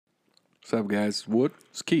What's up, guys? Wood?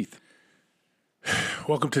 It's Keith.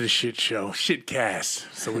 Welcome to the shit show.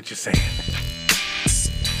 Shitcast. So what you saying?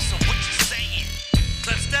 So what you saying?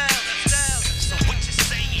 Clips down. So what you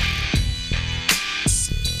saying?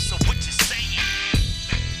 So what you saying?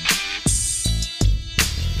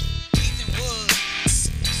 Keith and Wood.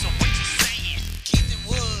 So what you saying? Keith and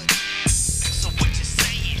Wood. So what you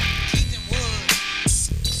saying? Keith and Wood.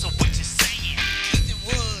 So what you saying? Keith and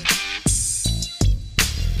Wood.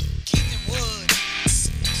 Keith and Wood.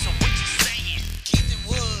 So what you saying? Keith and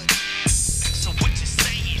Wood. So what you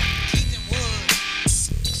saying? Keith and Wood.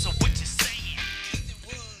 So what you saying? Keith and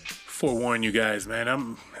Wood. Forewarn you guys, man.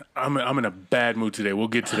 I'm in a bad mood today. We'll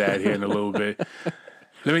get to that here in a little bit.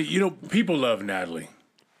 People love Natalie.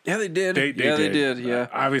 Yeah, they did. They did. Yeah.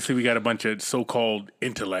 Obviously, we got a bunch of so-called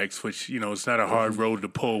intellects, which, it's not a hard road to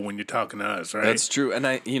pull when you're talking to us, right? That's true. And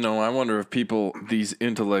I wonder if people, these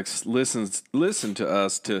intellects, listen to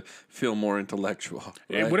us to feel more intellectual.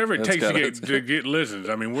 Yeah, right? whatever it That's takes to get listens.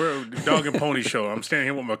 I mean, we're a dog and pony show. I'm standing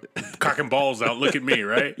here with my cock and balls out. Look at me,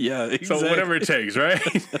 right? Yeah, exactly. So whatever it takes, right?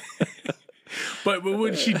 But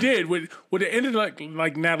what she did, what the intellect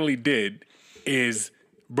like Natalie did, is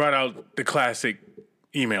brought out the classic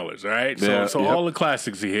emailers, all right? Yeah, So yep. all the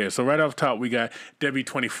classics are here. So right off top, we got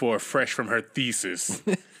Debbie24, fresh from her thesis.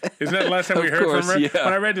 Isn't that the last time we heard course, from her? yeah.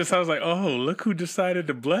 When I read this, I was like, oh, look who decided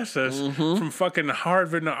to bless us from fucking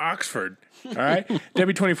Harvard and Oxford. All right?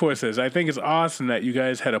 Debbie24 says, I think it's awesome that you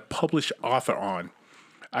guys had a published author on.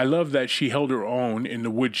 I love that she held her own in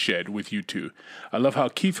the woodshed with you two. I love how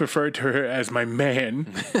Keith referred to her as my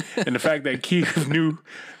man, and the fact that Keith knew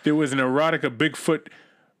there was an erotica Bigfoot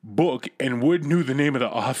book and Wood knew the name of the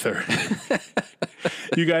author.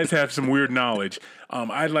 You guys have some weird knowledge.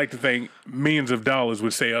 I'd like to think millions of dollars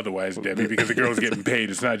would say otherwise, Debbie, because the girl's getting paid.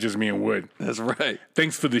 It's not just me and Wood. That's right.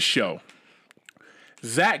 Thanks for the show.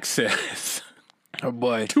 Zach says, Oh,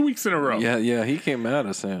 boy. 2 weeks in a row. Yeah, he came at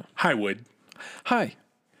us. Yeah. Hi, Wood. Hi.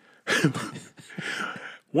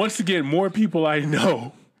 Once again, more people I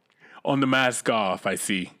know on the mask off, I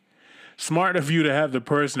see. Smart of you to have the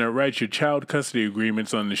person that writes your child custody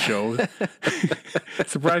agreements on the show.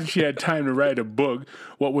 Surprised she had time to write a book,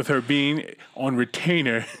 what with her being on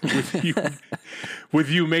retainer with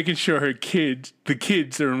you making sure the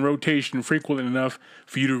kids are in rotation frequent enough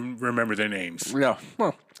for you to remember their names. Yeah.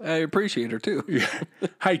 Well, I appreciate her, too.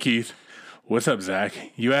 Hi, Keith. What's up, Zach?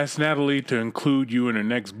 You asked Natalie to include you in her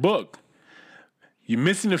next book. You're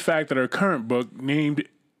missing the fact that her current book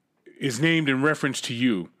is named in reference to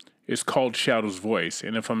you. It's called Shadow's Voice,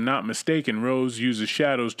 and if I'm not mistaken, Rose uses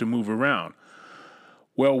shadows to move around.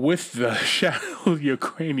 Well, with the Shadow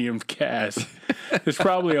Ukrainian cast, there's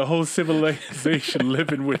probably a whole civilization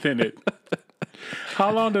living within it.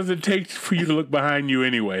 How long does it take for you to look behind you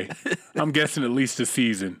anyway? I'm guessing at least a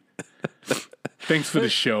season. Thanks for the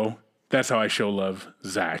show. That's how I show love,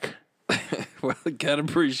 Zach. Well, I gotta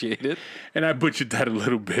appreciate it. And I butchered that a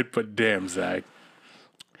little bit, but damn, Zach.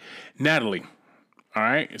 Natalie, all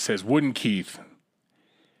right? It says, Wood and Keith.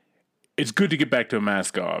 It's good to get back to a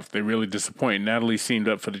mask off. They really disappointed. Natalie seemed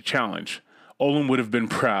up for the challenge. Olin would have been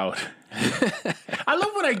proud. I love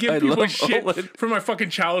when I give people shit Olin. from my fucking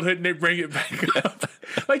childhood and they bring it back up.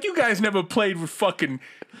 Like, you guys never played with fucking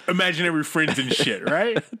imaginary friends and shit,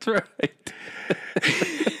 right? That's right.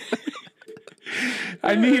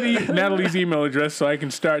 I need Natalie's email address so I can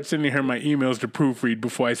start sending her my emails to proofread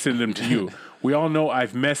before I send them to you. We all know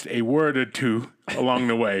I've messed a word or two along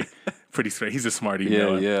the way. Pretty straight. He's a smart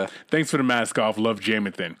emailer. Yeah. Thanks for the mask off. Love,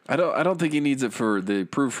 Jamathan. I don't think he needs it for the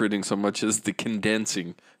proofreading so much as the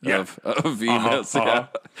condensing of emails.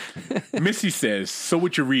 Yeah. Missy says, so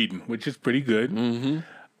what you're reading, which is pretty good. Mm-hmm.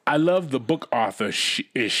 I love the book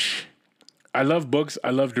author-ish. I love books. I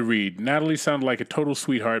love to read. Natalie sounded like a total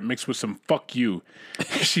sweetheart mixed with some fuck you.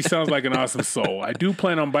 She sounds like an awesome soul. I do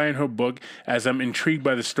plan on buying her book as I'm intrigued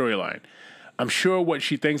by the storyline. I'm sure what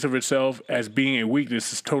she thinks of herself as being a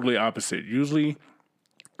weakness is totally opposite. Usually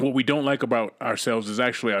what we don't like about ourselves is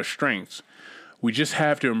actually our strengths. We just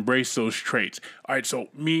have to embrace those traits. All right, so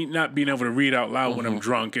me not being able to read out loud when I'm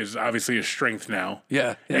drunk is obviously a strength now.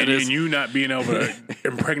 Yeah, and, it is. and you not being able to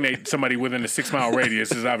impregnate somebody within a 6 mile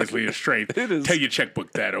radius is obviously a strength. It is. Tell your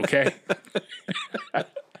checkbook that, okay?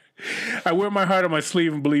 I wear my heart on my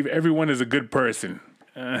sleeve and believe everyone is a good person.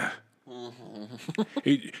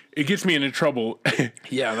 It gets me into trouble.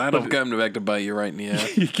 Yeah, that'll come back to bite you right in the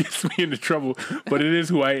ass. It gets me into trouble, but it is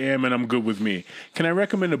who I am and I'm good with me. Can I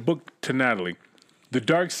recommend a book to Natalie? The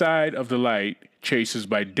Dark Side of the Light Chasers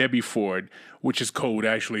by Debbie Ford, which is code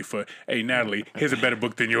actually for, hey, Natalie, here's a better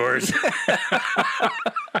book than yours.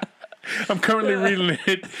 I'm currently reading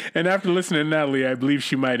it, and after listening to Natalie, I believe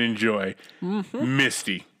she might enjoy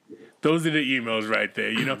Misty. Those are the emails right there,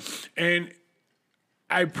 you know? And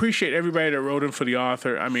I appreciate everybody that wrote in for the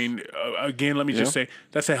author. I mean, again, let me just say,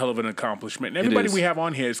 that's a hell of an accomplishment. And everybody is. we have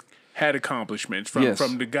on here has had accomplishments.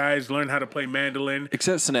 From the guys learn how to play mandolin.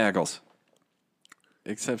 Except Snaggles.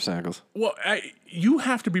 Well, you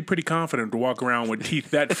have to be pretty confident to walk around with teeth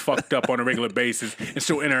that fucked up on a regular basis and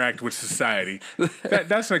still interact with society.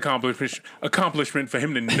 That's an accomplishment for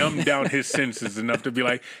him to numb down his senses enough to be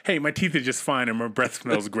like, hey, my teeth are just fine and my breath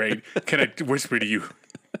smells great. Can I whisper to you?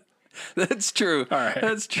 That's true. All right.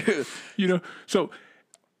 That's true. You know, so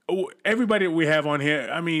everybody that we have on here,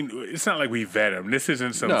 I mean, it's not like we vet them. This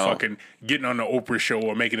isn't some fucking getting on the Oprah show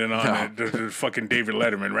or making it on the fucking David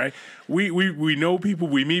Letterman, right? We know people,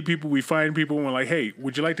 we meet people, we find people, and we're like, hey,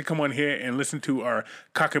 would you like to come on here and listen to our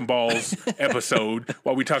Cock and Balls episode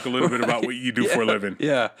while we talk a little bit about what you do for a living?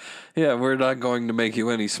 Yeah. We're not going to make you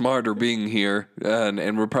any smarter being here,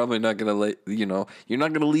 and we're probably not going to let you're not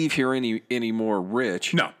going to leave here any more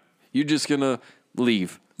rich. No. You're just going to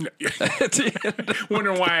leave.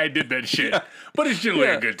 Wondering why I did that shit. But it's generally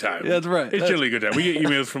a good time. That's right. It's generally a good time. We get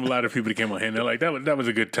emails from a lot of people that came on here and they're like, that was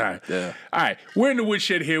a good time. Yeah. All right. We're in the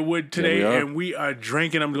woodshed here, Wood, today, Yeah, we are. and we are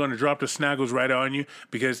drinking. I'm going to drop the Snaggles right on you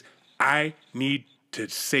because I need to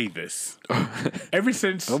say this. Ever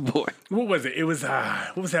since... Oh, boy. What was it? It was,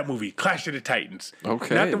 what was that movie? Clash of the Titans.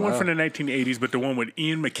 Okay, Not the one wow. from the 1980s, but the one with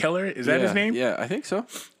Ian McKellen. Is that his name? Yeah, I think so.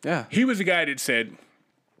 Yeah. He was the guy that said...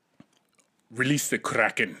 Release the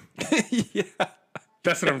Kraken. Yeah.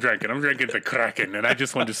 That's what I'm drinking. I'm drinking the Kraken, and I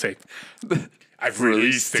just wanted to say, I've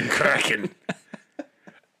released the Kraken.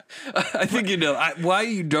 I think why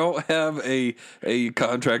you don't have a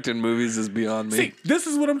contract in movies is beyond me. See, this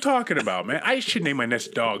is what I'm talking about, man. I should name my next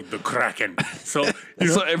dog the Kraken. So,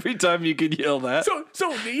 So every time you could yell that. So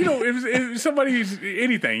if somebody's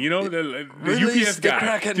anything, the Release UPS the guy,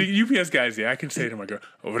 Kraken. the UPS guys, I can say to my girl,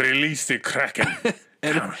 release the Kraken.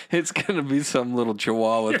 And it's going to be some little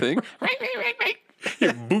chihuahua thing.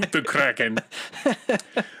 Boot the Kraken.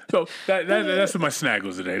 So that's my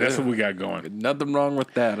Snaggles today. That's what we got going. Nothing wrong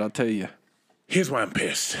with that, I'll tell you. Here's why I'm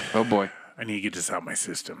pissed. Oh, boy. I need to get this out of my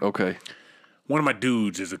system. Okay. One of my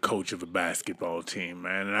dudes is a coach of a basketball team,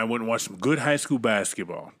 man, and I went and watched some good high school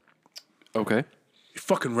basketball. Okay.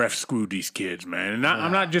 Fucking refs screwed these kids, man. And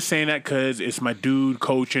I'm not just saying that because it's my dude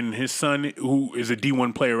coaching his son, who is a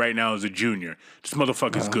D1 player right now, is a junior. This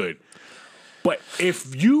motherfucker's good. But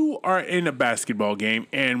if you are in a basketball game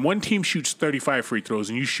and one team shoots 35 free throws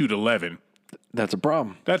and you shoot 11, That's a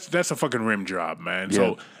problem. that's a fucking rim job, man. Yeah.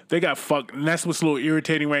 So they got fucked, and that's what's a little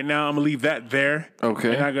irritating right now. I'm gonna leave that there.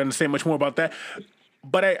 Okay. I'm not gonna say much more about that.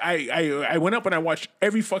 But I went up and I watched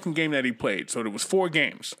every fucking game that he played. So there was 4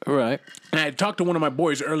 games. All right. And I talked to one of my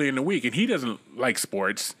boys early in the week, and he doesn't like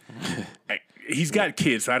sports. He's got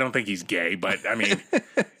kids, so I don't think he's gay. But I mean,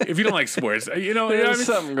 if you don't like sports, There's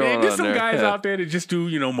something going There's on some there. guys Yeah. out there that just do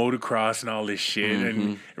motocross and all this shit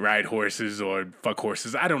and ride horses or fuck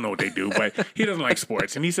horses. I don't know what they do, but he doesn't like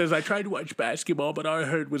sports. And he says, I tried to watch basketball, but all I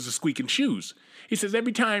heard was the squeaking shoes. He says,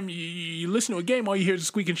 every time you listen to a game, all you hear is the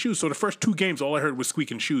squeaking shoes. So the first 2 games, all I heard was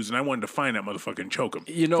squeaking shoes, and I wanted to find that motherfucker and choke him.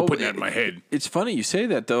 For putting that in my head. It's funny you say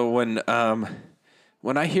that, though.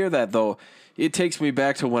 When I hear that, though, it takes me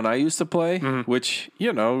back to when I used to play, which,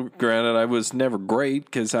 granted, I was never great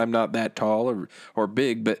because I'm not that tall or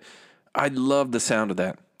big, but I love the sound of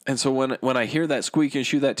that. And so when I hear that squeaking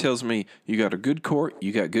shoe, that tells me you got a good court,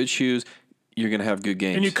 you got good shoes, you're going to have good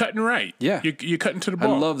games. And you're cutting right. Yeah. You're cutting to the I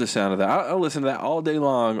ball. love the sound of that. I'll listen to that all day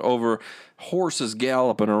long over horses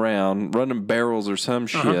galloping around, running barrels or some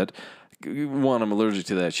shit. One, I'm allergic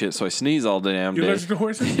to that shit, so I sneeze all the damn day. You allergic to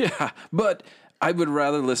horses? Yeah, but I would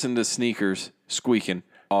rather listen to sneakers squeaking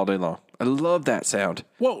all day long. I love that sound.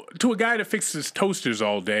 Well, to a guy that fixes toasters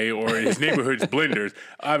all day or his neighborhood's blenders,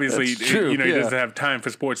 obviously, That's true, he yeah. doesn't have time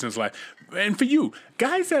for sports in his life. And for you,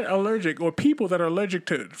 guys that are allergic or people that are allergic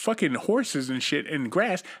to fucking horses and shit and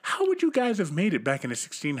grass, how would you guys have made it back in the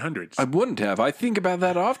 1600s? I wouldn't have. I think about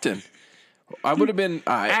that often. I would have been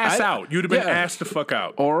out. You'd have been asked the fuck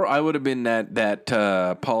out. Or I would have been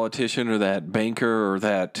that politician or that banker or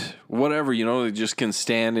that whatever, that just can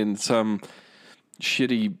stand in some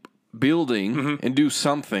shitty building and do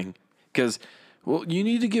something. Because, you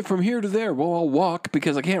need to get from here to there. Well, I'll walk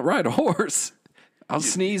because I can't ride a horse. I'll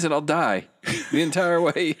sneeze and I'll die the entire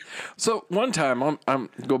way. So one time, I'm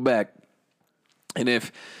go back, and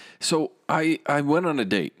I went on a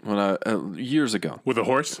date years ago. With a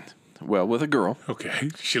horse? Well, with a girl. Okay.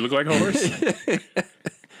 She looked like a horse?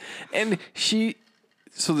 And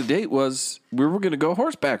so the date was, we were going to go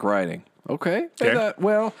horseback riding. Okay. Okay.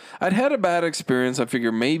 Well, I'd had a bad experience. I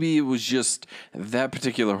figure maybe it was just that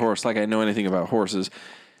particular horse. Like I know anything about horses.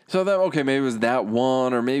 So that, okay, maybe it was that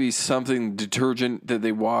one or maybe something detergent that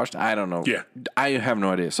they washed. I don't know. Yeah. I have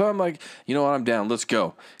no idea. So I'm like, you know what? I'm down. Let's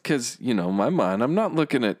go. Because, in my mind, I'm not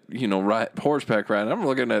looking at, horseback riding. I'm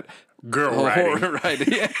looking at Girl riding.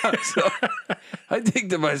 riding. Yeah. So I think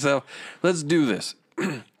to myself, let's do this.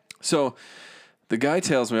 So the guy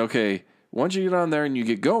tells me, okay, once you get on there and you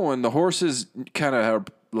get going, the horses kind of are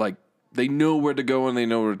like, they know where to go and they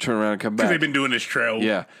know where to turn around and come back. Because they've been doing this trail.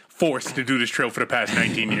 Yeah. Forced to do this trail for the past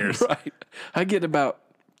 19 years. Right. I get about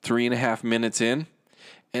 3.5 minutes in,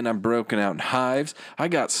 and I'm broken out in hives. I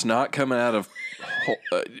got snot coming out of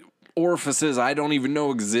orifices I don't even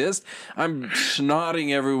know exist. I'm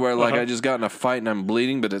snotting everywhere like I just got in a fight and I'm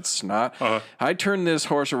bleeding, but it's snot. I turned this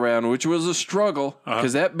horse around, which was a struggle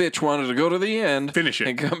because that bitch wanted to go to the end, Finish it,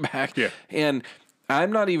 and come back. Yeah. And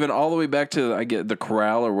I'm not even all the way back to I get the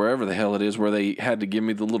corral or wherever the hell it is where they had to give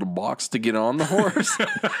me the little box to get on the horse.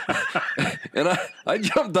 And I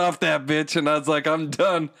jumped off that bitch and I was like, I'm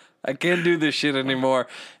done. I can't do this shit anymore.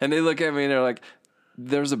 And they look at me and they're like,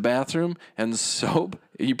 there's a bathroom and soap.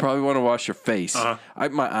 You probably want to wash your face.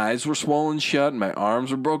 My eyes were swollen shut and my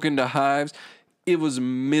arms were broken to hives. It was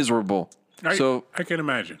miserable. I can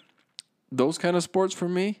imagine. Those kind of sports for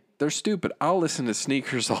me, they're stupid. I'll listen to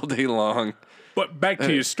sneakers all day long. But back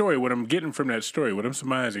to your story, what I'm getting from that story, what I'm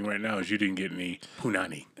surmising right now is you didn't get any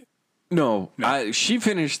punani. No. She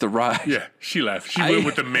finished the ride. Yeah, she left. She went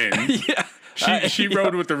with the men. Yeah. She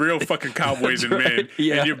rode with the real fucking cowboys and men,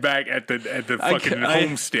 Yeah. and you're back at the fucking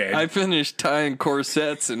homestead. I finished tying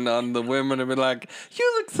corsets and on the women and been like,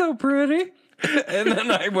 you look so pretty. And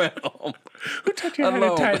then I went home. Who taught you how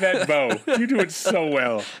to tie that bow? You do it so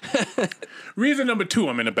well. Reason number 2,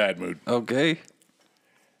 I'm in a bad mood. Okay.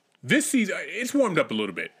 This season, it's warmed up a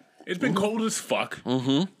little bit. It's been cold as fuck.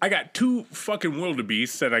 I got 2 fucking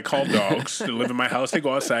wildebeests that I call dogs that live in my house. They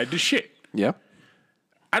go outside to shit. Yeah.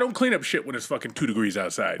 I don't clean up shit when it's fucking 2 degrees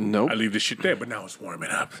outside. Nope. I leave the shit there, but now it's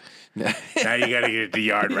warming up. Now you gotta get the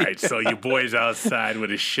yard right. So your boy's outside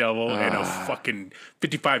with a shovel and a fucking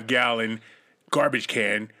 55-gallon garbage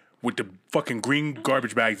can with the fucking green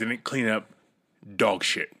garbage bags in it, clean up dog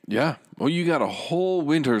shit. Yeah. Well, you got a whole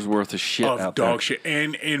winter's worth of shit out there. Dog shit.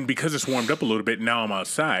 And because it's warmed up a little bit, now I'm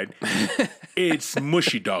outside, it's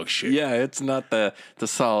mushy dog shit. Yeah, it's not the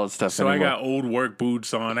solid stuff So anymore. I got old work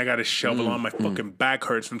boots on. I got a shovel on. My fucking back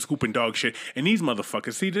hurts from scooping dog shit. And these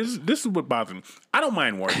motherfuckers, see, this is what bothers me. I don't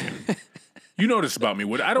mind working. You know this about me,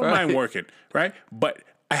 Wood. I don't mind working, right? But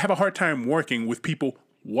I have a hard time working with people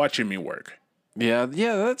watching me work. Yeah,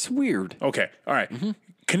 that's weird. Okay, all right.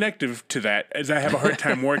 Connective to that is I have a hard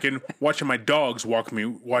time working, watching my dogs watch me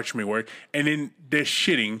work, and then they're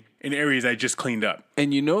shitting in areas I just cleaned up.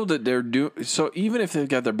 And you know that they're doing so. Even if they've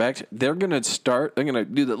got their backs, they're gonna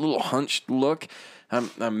do that little hunched look. I'm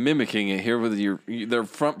mimicking it here with their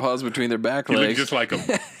front paws between their back You look legs, just like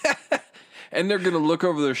them. and they're gonna look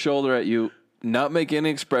over their shoulder at you, not make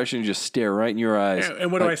any expression, just stare right in your eyes.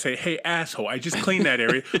 And what do I say? Hey, asshole, I just cleaned that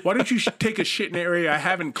area. Why don't you take a shit in the area I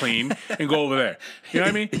haven't cleaned and go over there? You know what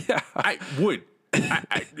I mean? Yeah. I would.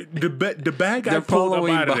 The bag I They're pulled up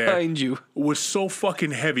following out of there behind you. was so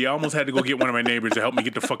fucking heavy. I almost had to go get one of my neighbors to help me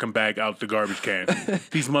get the fucking bag out the garbage can.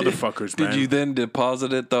 These motherfuckers, man. Did you then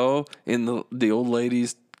deposit it though in the old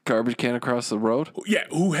lady's garbage can across the road? Yeah,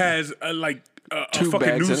 who has a Two fucking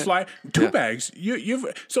bags in news it? fly? 2 Yeah. bags. You've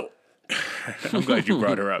so. I'm glad you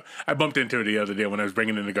brought her up. I bumped into her the other day when I was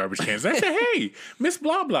bringing in the garbage cans. I said, "Hey, Miss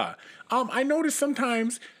Blah Blah, I noticed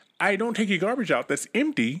sometimes I don't take your garbage out that's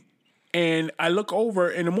empty, and I look over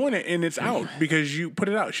in the morning and it's out because you put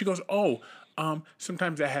it out." She goes, "Oh,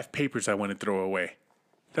 sometimes I have papers I want to throw away."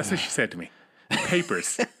 That's what she said to me.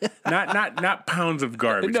 Papers, not pounds of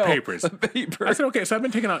garbage. No, papers. paper. I said, "Okay." So I've been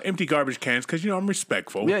taking out empty garbage cans because I'm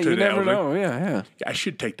respectful. Yeah, to you the never elderly. know. Yeah. I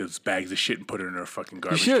should take those bags of shit and put it in her fucking You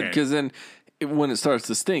garbage should, can. because then when it starts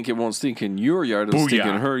to stink, it won't stink in your yard. It'll stink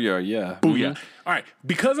Booyah. in her yard. Yeah. Booyah. All right,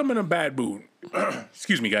 because I'm in a bad mood.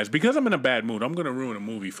 Excuse me, guys. Because I'm in a bad mood, I'm gonna ruin a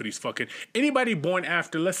movie for these fucking anybody born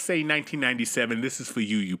after, let's say 1997. This is for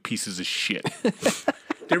you, you pieces of shit.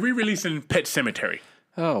 They're re-releasing Pet Cemetery.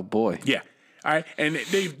 Oh boy. Yeah. All right, and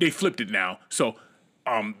they flipped it now. So,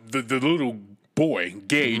 the little boy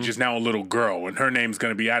Gage is now a little girl, and her name's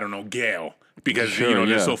gonna be Gail. Because Sure,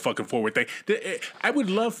 they're yeah. so fucking forward. I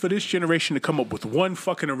would love for this generation to come up with one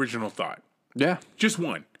fucking original thought. Yeah. Just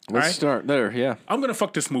one. Let's right? start there. Yeah. I'm going to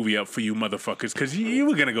fuck this movie up for you motherfuckers because you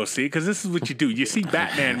were going to go see it because this is what you do. You see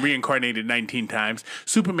Batman reincarnated 19 times,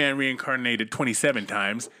 Superman reincarnated 27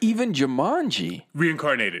 times. Even Jumanji.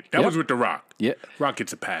 Reincarnated. That was with The Rock. Yeah. Rock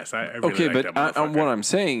gets a pass. I really Okay, like that but motherfucker. what I'm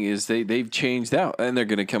saying is they've changed out, and they're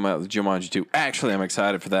going to come out with Jumanji 2. Actually, I'm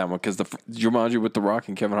excited for that one because the Jumanji with The Rock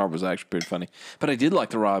and Kevin Hart was actually pretty funny. But I did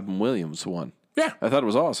like the Robin Williams one. Yeah. I thought it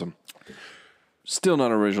was awesome. Still not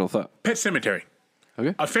an original thought. Pet Cemetery.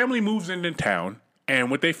 Okay. A family moves into town, and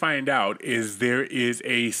what they find out is there is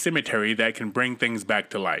a cemetery that can bring things back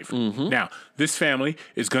to life. Mm-hmm. Now, this family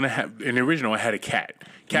is going to have, in the original, it had a cat.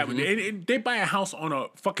 Mm-hmm. They buy a house on a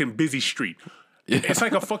fucking busy street. Yeah. It's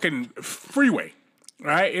like a fucking freeway.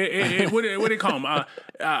 Right? What do they call them?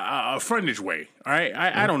 A frontage way. All right?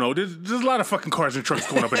 I don't know. There's a lot of fucking cars and trucks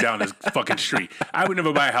going up and down this fucking street. I would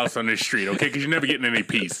never buy a house on this street, okay? Because you're never getting any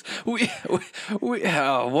peace.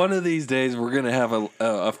 One of these days we're gonna have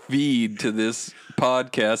a feed to this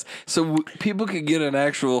podcast so people can get an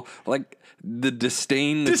actual the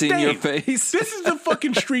disdain that's in your face. This is the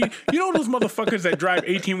fucking street. You know those motherfuckers that drive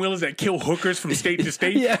 18-wheelers that kill hookers from state to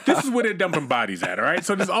state? Yeah. This is where they're dumping bodies at, all right?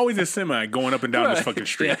 So there's always a semi going up and down this fucking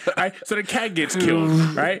street, all right? So the cat gets killed,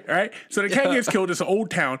 right? All right? So the cat gets killed. It's an old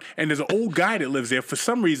town, and there's an old guy that lives there. For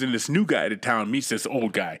some reason, this new guy at the town meets this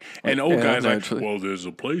old guy. And the old guy's naturally. like, well, there's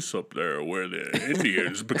a place up there where the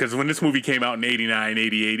Indians, because when this movie came out in 89,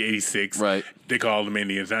 88, 86, right, they called them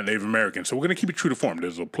Indians, not Native Americans. So we're going to keep it true to form.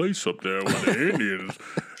 There's a place up there where the Indians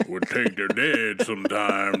would take their dead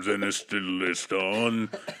sometimes, and it's the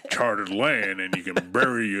uncharted land, and you can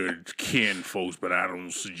bury your kin, folks, but I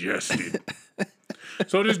don't suggest it.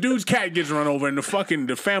 So this dude's cat gets run over, and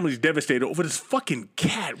the family's devastated over this fucking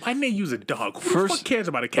cat. Why didn't they use a dog? Who the fuck cares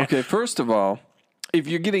about a cat? Okay, first of all, if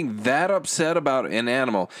you're getting that upset about an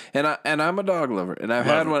animal, and I'm a dog lover, and I've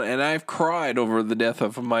had one, and I've cried over the death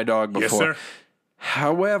of my dog before. Yes, sir.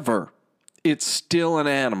 However, it's still an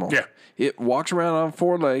animal. Yeah. It walks around on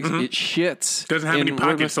four legs. Mm-hmm. It shits. Doesn't have any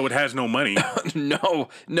pockets, so it has no money. No.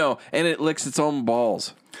 And it licks its own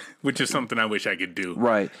balls. Which is something I wish I could do.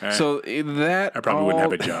 Right. So that... I probably wouldn't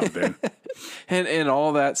have a job then. and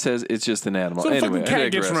all that says it's just an animal. So the anyway, fucking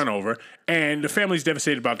cat gets run over, and the family's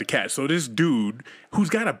devastated about the cat. So this dude,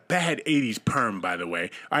 who's got a bad 80s perm, by the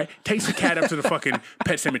way, all right, takes the cat up to the fucking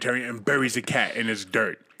pet cemetery and buries the cat in his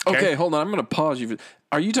dirt. Okay, hold on. I'm going to pause you.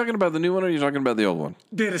 Are you talking about the new one or are you talking about the old one?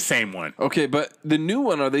 They're the same one. Okay, but the new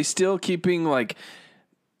one, are they still keeping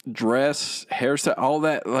dress, hairstyle, all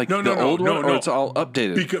that the old one, or it's all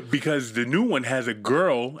updated? Because the new one has a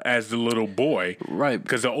girl as the little boy, right?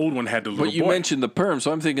 Because the old one had the little boy. But you mentioned the perm,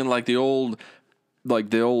 so I'm thinking the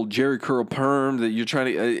old Jerry curl perm that you're trying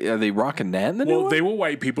to. Are they rocking that in the new one? Well, they were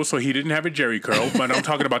white people, so he didn't have a Jerry curl. But I'm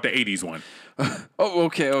talking about the '80s one. Oh,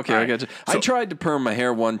 okay, right. I got you. So, I tried to perm my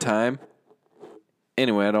hair one time.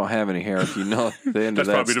 Anyway, I don't have any hair, if you know the end of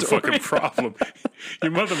that That's probably the fucking problem.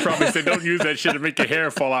 Your mother probably said, don't use that shit to make your hair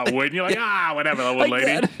fall out wood. And you're like, whatever, old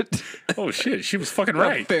lady. Oh, shit, she was fucking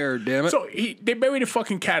right. Not fair, damn it. So they buried the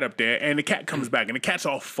fucking cat up there, and the cat comes back, and the cat's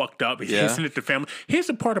all fucked up. He's hissing at the family. Here's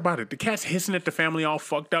the part about it. The cat's hissing at the family all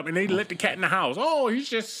fucked up, and they let the cat in the house. Oh, he's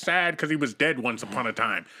just sad because he was dead once upon a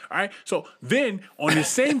time. All right? So then, on the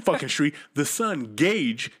same fucking street, the son,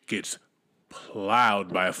 Gage, gets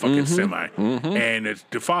plowed by a fucking semi, and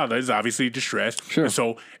the father is obviously distressed. Sure.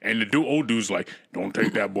 And the old dude's like, "Don't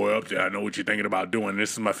take that boy up there. I know what you're thinking about doing.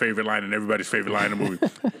 This is my favorite line and everybody's favorite line in the movie.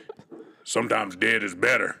 Sometimes dead is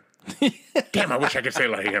better." Damn, I wish I could say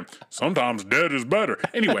like him. Sometimes dead is better.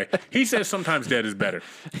 Anyway, he says sometimes dead is better.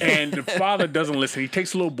 And the father doesn't listen. He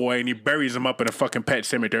takes the little boy and he buries him up in a fucking pet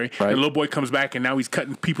cemetery. Right. And the little boy comes back and now he's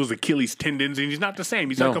cutting people's Achilles tendons and he's not the same.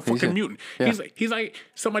 He's like a fucking mutant. Yeah. He's like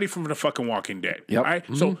somebody from the fucking Walking Dead. Yep. All right?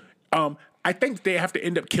 Mm-hmm. So I think they have to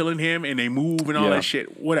end up killing him and they move and all that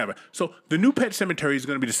shit, whatever. So the new Pet Cemetery is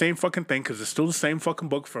going to be the same fucking thing because it's still the same fucking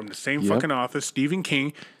book from the same fucking author, Stephen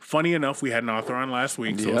King. Funny enough, we had an author on last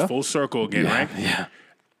week, so it's full circle again, right? Yeah.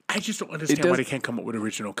 I just don't understand why they can't come up with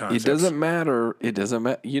original concepts. It doesn't matter.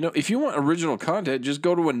 You know, if you want original content, just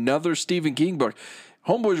go to another Stephen King book.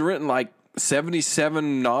 Homeboy's written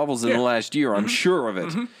 77 novels in the last year. I'm sure of it.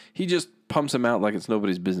 Mm-hmm. He just pumps them out like it's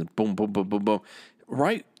nobody's business. Boom, boom, boom, boom, boom.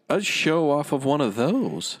 Right. A show off of one of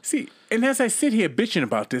those. See, and as I sit here bitching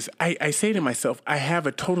about this, I say to myself, I have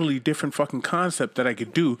a totally different fucking concept that I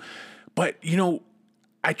could do. But,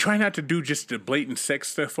 I try not to do just the blatant sex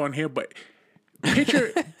stuff on here, but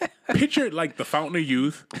picture like the Fountain of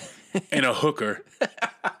Youth and a hooker.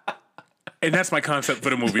 And that's my concept for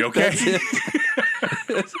the movie, okay?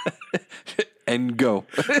 And go.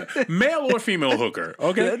 Male or female hooker,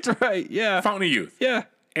 okay? That's right, yeah. Fountain of Youth. Yeah.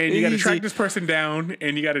 And you got to Easy. track this person down,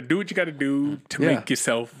 and you got to do what you got to do to Yeah. make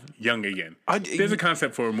yourself young again. There's a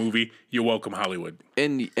concept for a movie. You're welcome, Hollywood.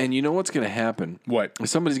 And you know what's going to happen? What?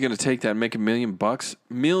 Somebody's going to take that and make $1 million,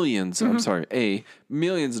 millions. I'm sorry,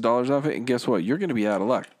 millions of dollars off it. And guess what? You're going to be out of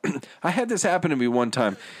luck. I had this happen to me one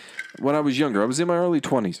time when I was younger. I was in my early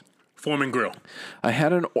 20s. Foreman Grill. I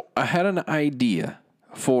had an idea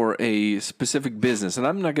for a specific business, and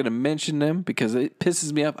I'm not going to mention them because it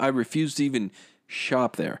pisses me off. I refuse to even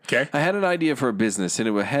shop there. Okay. I had an idea for a business, and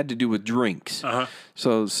it had to do with drinks.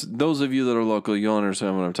 So those of you that are local, you'll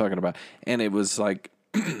understand what I'm talking about. And it was like,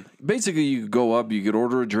 basically, you could go up, you could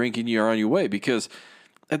order a drink, and you're on your way. Because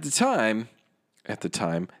at the time,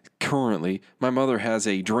 currently, my mother has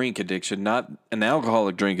a drink addiction, not an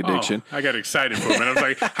alcoholic drink addiction. I got excited for a minute. I was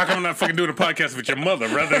like, how come I'm not fucking doing a podcast with your mother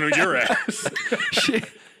rather than your ass?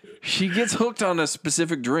 She gets hooked on a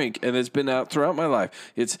specific drink, and it's been out throughout my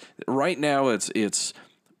life. It's right now. It's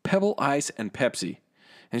Pebble Ice and Pepsi,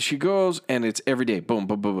 and she goes and it's every day. Boom,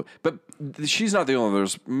 boom, boom, boom. But she's not the only one.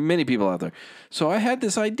 There's many people out there. So I had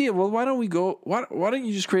this idea. Well, why don't we go? Why don't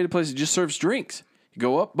you just create a place that just serves drinks? You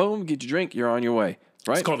go up, boom, get your drink. You're on your way.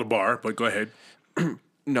 Right? It's called a bar, but go ahead.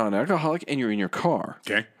 Non-alcoholic, and you're in your car.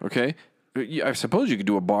 Okay. Okay. Yeah, I suppose you could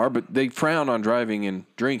do a bar, but they frown on driving and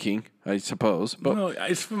drinking, I suppose. But No,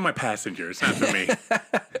 it's for my passengers, not for me.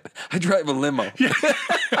 I drive a limo.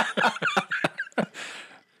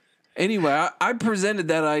 Anyway, I presented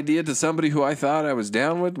that idea to somebody who I thought I was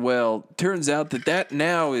down with. Well, turns out that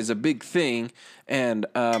now is a big thing, and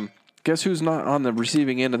guess who's not on the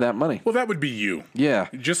receiving end of that money? Well, that would be you. Yeah.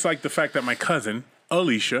 Just like the fact that my cousin,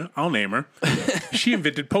 Alicia, I'll name her, she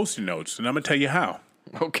invented Post-it notes, and I'm going to tell you how.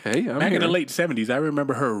 Okay. Back in the late 70s, I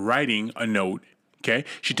remember her writing a note. Okay,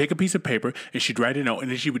 she'd take a piece of paper and she'd write a note,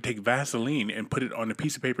 and then she would take Vaseline and put it on a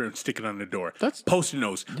piece of paper and stick it on the door. That's- Post-it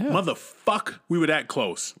notes. Motherfuck, we were that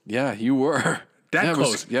close. Yeah, you were. That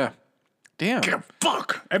close. Yeah. Damn. Yeah,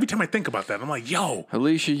 fuck. Every time I think about that, I'm like, yo.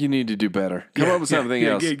 Alicia, you need to do better. Come up with something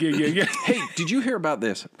else. Yeah. Hey, did you hear about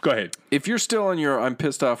this? Go ahead. If you're still on your I'm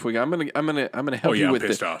pissed off week, I'm gonna help you I'm with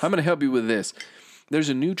pissed this. off. I'm gonna help you with this. There's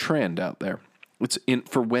a new trend out there. It's in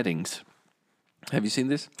for weddings. Have you seen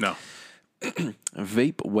this? No.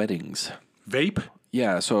 Vape weddings. Vape?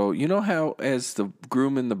 Yeah, so you know how as the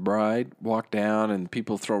groom and the bride walk down and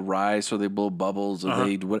people throw rye so they blow bubbles or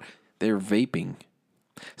they're vaping.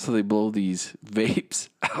 So they blow these vapes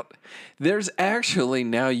out. There's actually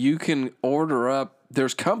now you can order up.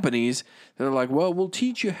 There's companies that are like, well, we'll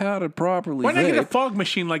teach you how to properly Why not vape. get a fog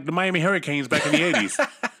machine like the Miami Hurricanes back in the 80s?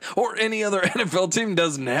 Or any other NFL team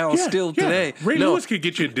does now still today. Ray Lewis could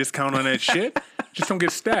get you a discount on that shit. Just don't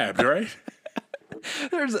get stabbed, right?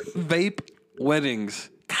 There's vape weddings.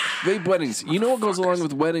 Vape weddings. You know what goes along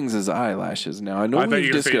with weddings is eyelashes. Now I know I thought we've you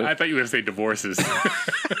were discussed. going to say divorces.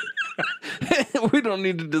 We don't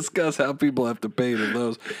need to discuss how people have to pay to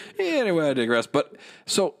those. Anyway, I digress. But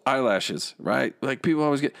so eyelashes, right? Like people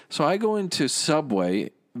always get. So I go into Subway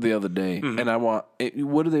the other day, and I want.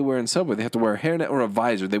 What do they wear in Subway? They have to wear a hairnet or a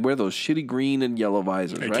visor. They wear those shitty green and yellow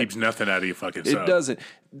visors. It right? keeps nothing out of your fucking It sub. doesn't.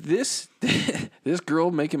 This girl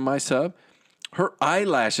making my sub, her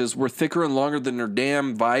eyelashes were thicker and longer than her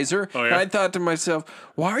damn visor. Oh, yeah? And I thought to myself,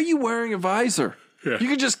 why are you wearing a visor? Yeah. You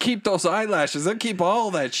could just keep those eyelashes. They'll keep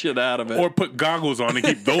all that shit out of it. Or put goggles on and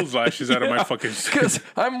keep those lashes out of my fucking sub. Because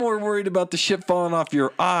I'm more worried about the shit falling off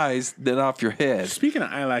your eyes than off your head. Speaking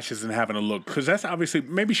of eyelashes and having a look, because that's obviously,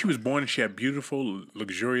 maybe she was born and she had beautiful,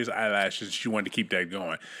 luxurious eyelashes. She wanted to keep that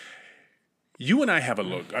going. You and I have a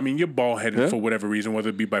look. I mean, you're bald headed for whatever reason, whether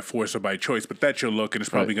it be by force or by choice, but that's your look, and it's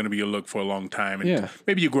probably going to be your look for a long time. And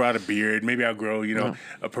maybe you grow out a beard. Maybe I'll grow,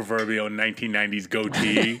 a proverbial 1990s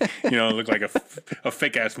goatee. Look like a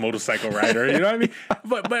fake ass motorcycle rider. You know what I mean?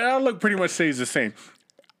 But our look pretty much stays the same.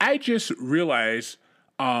 I just realized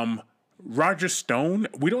Roger Stone,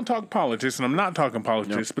 we don't talk politics, and I'm not talking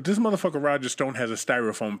politics, but this motherfucker Roger Stone has a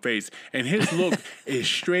styrofoam face, and his look is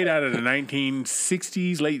straight out of the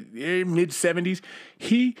 1960s, mid-70s.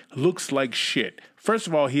 He looks like shit. First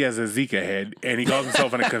of all, he has a Zika head, and he calls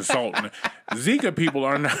himself a consultant. Zika people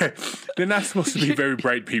they're not supposed to be very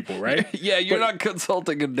bright people, right? Yeah, you're not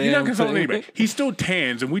consulting a damn You're not consulting thing. anybody. He still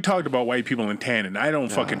tans, and we talked about white people and tanning. I don't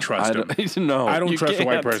fucking trust him. No, I don't you trust a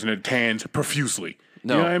white can't. person that tans profusely.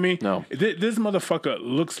 No, you know what I mean? no. This motherfucker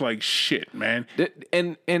looks like shit, man.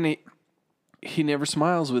 And he never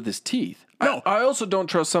smiles with his teeth. No. I also don't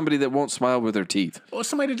trust somebody that won't smile with their teeth. Or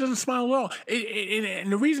somebody that doesn't smile at all.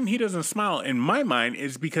 And the reason he doesn't smile, in my mind,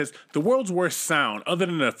 is because the world's worst sound, other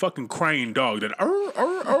than a fucking crying dog that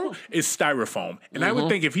is styrofoam. And I would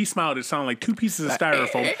think if he smiled, it sounded like two pieces of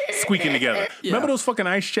styrofoam squeaking together. Remember those fucking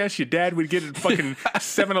ice chests your dad would get at fucking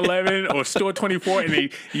 7-Eleven or Store 24,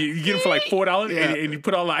 and you get them for like $4, and you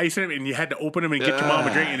put all the ice in them, and you had to open them and get your mom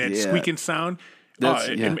a drink, and that squeaking sound.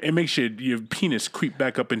 It makes your penis creep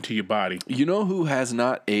back up into your body. You know who has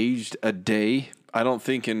not aged a day? I don't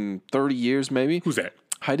think in 30 years, maybe. Who's that?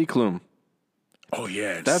 Heidi Klum. Oh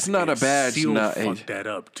yeah, That's not a badge. Seal Not fucked that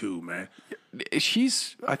up too, man.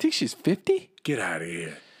 I think she's 50. Get out of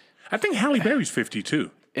here. I think Halle Berry's 50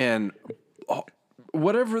 too. And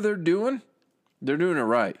whatever they're doing it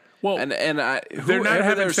right. Well, and they're not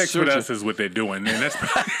having sex with us is what they're doing, and that's.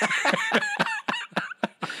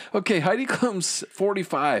 Okay, Heidi Klum's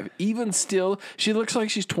 45. Even still, she looks like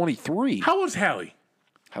she's 23. How old's Halle?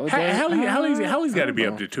 Halle's got to be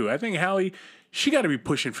up there too. I think Halle, she got to be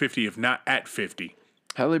pushing 50, if not at 50.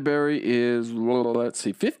 Halle Berry is, let's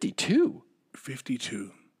see, 52.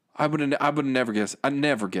 52. I would never guess. I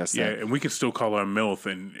never guessed Yeah, that. and we can still call her a MILF,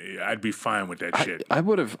 and I'd be fine with that shit. I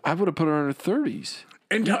would have put her in her 30s.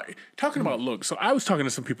 And talking about looks, so I was talking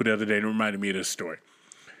to some people the other day, and it reminded me of this story.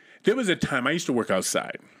 There was a time I used to work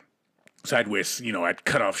outside. So I'd wear, I'd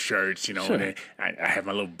cut off shirts, and then I had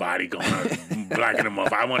my little body going on, blacking them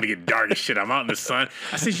up. I wanted to get dark as shit. I'm out in the sun.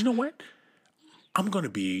 I said, you know what? I'm going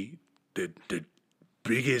to be the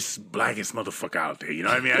biggest, blackest motherfucker out there. You know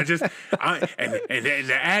what I mean? And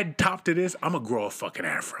the add top to this, I'm going to grow a fucking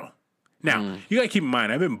afro. Now, you got to keep in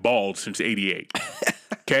mind, I've been bald since 88.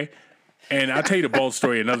 Okay? And I'll tell you the bald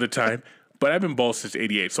story another time. But I've been bald since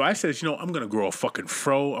 88. So I said, I'm going to grow a fucking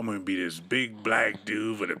fro. I'm going to be this big black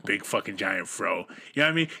dude with a big fucking giant fro. You know what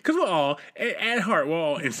I mean? Because we're all, at heart, we're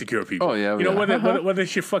all insecure people. Oh, yeah. Whether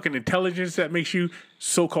it's your fucking intelligence that makes you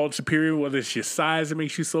so-called superior, whether it's your size that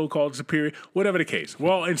makes you so-called superior, whatever the case. We're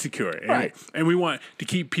all insecure. Right. And we want to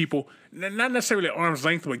keep people, not necessarily at arm's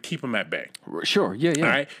length, but keep them at bay. Sure. Yeah. All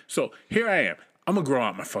right? So here I am. I'm going to grow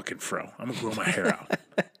out my fucking fro. I'm going to grow my hair out.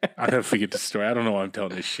 I'll never forget the story. I don't know why I'm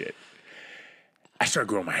telling this shit. I started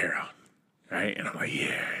growing my hair out, right? And I'm like,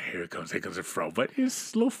 yeah, here comes a fro. But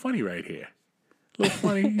it's a little funny right here. A little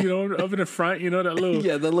funny, up in the front, that little...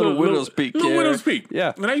 Yeah, the little widow's peak. Little widow's peak.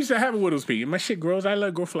 Yeah. And I used to have a widow's peak. And my shit grows. I let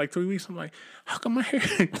it grow for like 3 weeks. I'm like, how come my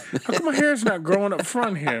hair's not growing up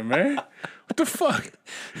front here, man? What the fuck?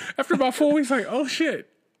 After about 4 weeks, like, oh, shit.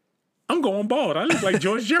 I'm going bald. I look like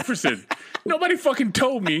George Jefferson. Nobody fucking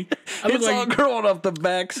told me. It's all growing off the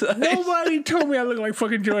backside. Nobody told me I look like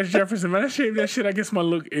fucking George Jefferson. Man, I shaved that shit. I guess my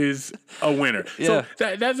look is a winner. Yeah.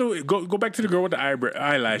 So that's go back to the girl with the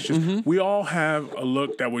eyelashes. Mm-hmm. We all have a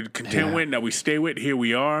look that we're content with, that we stay with. Here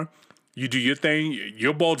we are. You do your thing.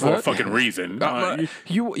 You're bald for a fucking reason.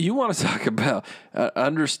 You want to talk about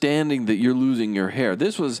understanding that you're losing your hair.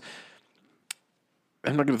 This was...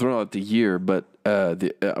 I'm not going to throw out the year, but I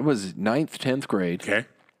was 9th, 10th grade. Okay.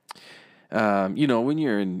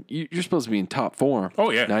 When you're supposed to be in top form. Oh,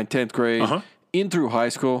 yeah. 9th, 10th grade, in through high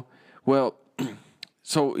school. Well,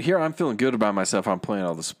 so here I'm feeling good about myself. I'm playing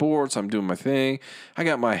all the sports. I'm doing my thing. I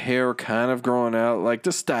got my hair kind of growing out like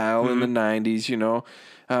the style in the 90s,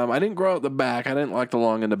 I didn't grow out the back. I didn't like the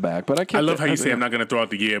long in the back, but I kept I love how you say I'm not going to throw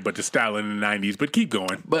out the year, but the style in the 90s, but keep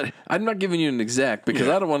going. But I'm not giving you an exact because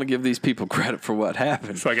I don't want to give these people credit for what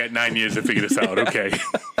happened. So I got 9 years to figure this out. Okay.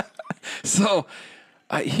 So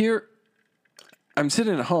I'm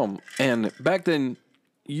sitting at home, and back then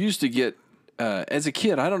you used to get, as a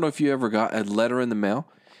kid, I don't know if you ever got a letter in the mail,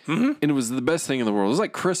 and it was the best thing in the world. It was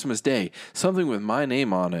like Christmas Day, something with my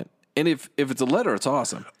name on it. And if it's a letter, it's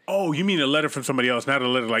awesome. Oh, you mean a letter from somebody else, not a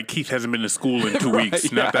letter like Keith hasn't been to school in 2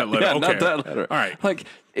 weeks. Not that letter. Yeah, okay. not that letter. All right. Like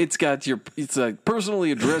it's like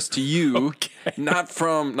personally addressed to you, not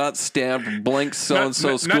stamped blank so and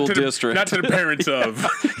so school district. Not to the parents of.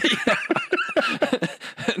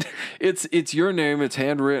 It's your name. It's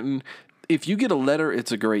handwritten. If you get a letter,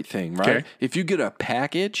 it's a great thing, right? Okay. If you get a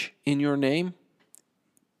package in your name,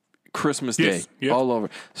 Christmas Day, all over.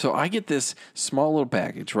 So I get this small little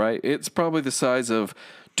package, right? It's probably the size of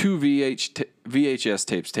 2 VHS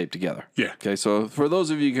tapes taped together. Yeah. Okay, so for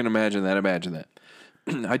those of you who can imagine that.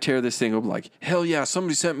 I tear this thing up like, hell yeah,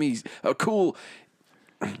 somebody sent me a cool...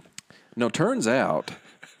 No, turns out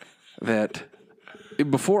that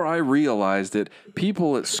before I realized it,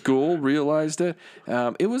 people at school realized it.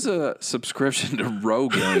 It was a subscription to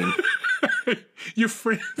Rogaine. Your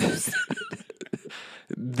friends.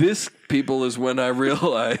 This, people, is when I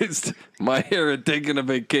realized my hair had taken a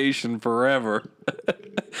vacation forever.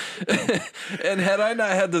 And had I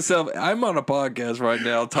not had the I'm on a podcast right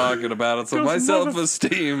now talking about it, so my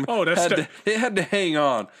self-esteem it had to hang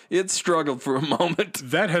on. It struggled for a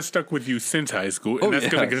moment. That has stuck with you since high school, and that's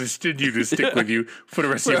going to continue to stick with you for the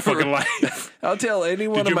rest of your fucking life. I'll tell any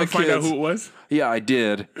one Did you of my ever find kids. out who it was? Yeah, I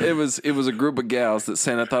did. It was a group of gals that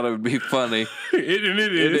Santa thought it would be funny. It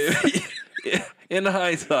is. In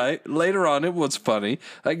hindsight, later on, it was funny.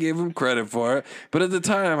 I gave him credit for it. But at the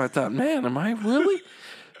time, I thought, man, am I really?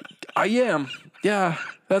 I am. Yeah,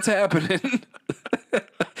 that's happening.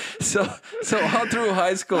 So all through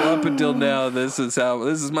high school up until now, this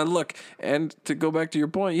is my look. And to go back to your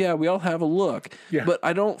point, yeah, we all have a look. Yeah. But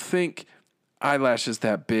I don't think eyelashes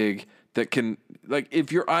that big that can, like,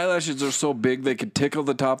 if your eyelashes are so big they can tickle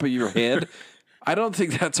the top of your head, I don't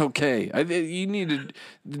think that's okay. You need to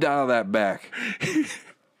dial that back.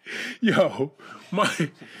 Yo,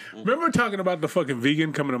 remember talking about the fucking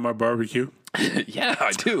vegan coming to my barbecue? Yeah,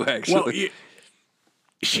 I do, actually. Well,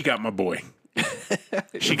 she got my boy.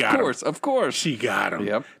 She got him. Of course. She got him.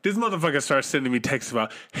 Yep. This motherfucker starts sending me texts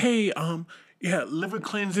about, hey, yeah, liver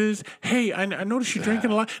cleanses. Hey, I noticed you're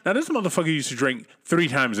drinking a lot. Now, this motherfucker used to drink 3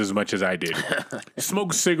 times as much as I did.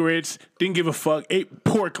 Smoked cigarettes, didn't give a fuck, ate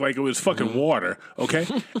pork like it was fucking water, okay?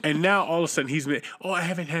 And now, all of a sudden, he's been, I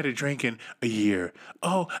haven't had a drink in a year.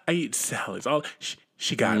 Oh, I eat salads.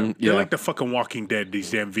 She got him. They're like the fucking Walking Dead, these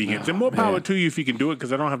damn vegans. And more power to you if you can do it,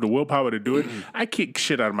 because I don't have the willpower to do it. I kick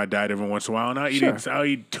shit out of my diet every once in a while, and I'll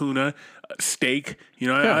eat tuna, steak. You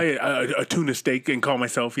know, I eat a tuna steak and call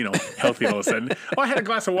myself, healthy all of a sudden. I had a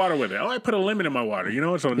glass of water with it. I put a lemon in my water,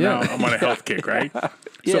 So now I'm on a health kick, right?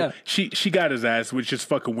 So she got his ass, which is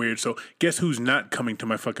fucking weird. So guess who's not coming to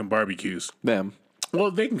my fucking barbecues? Them. Well,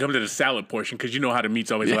 they can come to the salad portion because you know how the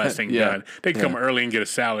meat's always the last thing done. They can come early and get a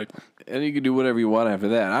salad. And you can do whatever you want after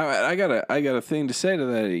that. I got a thing to say to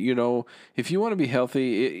that. If you want to be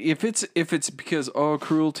healthy, if it's because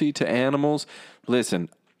cruelty to animals, listen.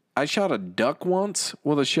 I shot a duck once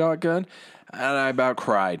with a shotgun, and I about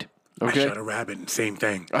cried. Okay, I shot a rabbit, same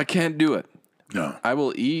thing. I can't do it. No, I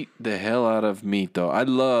will eat the hell out of meat though. I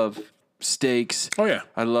love steaks. Oh yeah,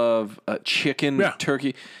 I love chicken,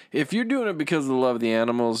 turkey. If you're doing it because of the love of the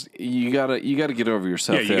animals, you gotta get over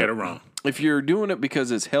yourself. Yeah, you got it wrong. If you're doing it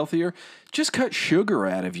because it's healthier, just cut sugar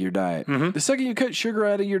out of your diet. The second you cut sugar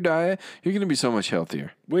out of your diet, you're going to be so much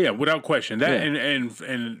healthier. Well, yeah, without question. That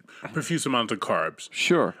and profuse amounts of carbs.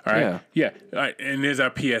 Sure. All right. Yeah. All right. And there's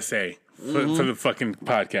our PSA for the fucking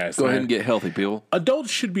podcast. Go ahead and get healthy, people.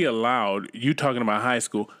 Adults should be allowed. You talking about high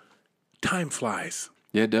school? Time flies.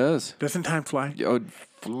 Yeah, it does. Doesn't time fly? Oh, it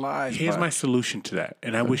flies. Here's my solution to that,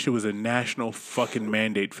 and I wish there was a national fucking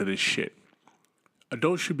mandate for this shit.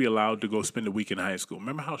 Adults should be allowed to go spend a week in high school.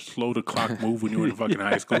 Remember how slow the clock moved when you were in fucking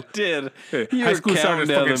high school? I did. High school started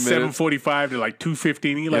at fucking 7:45 to like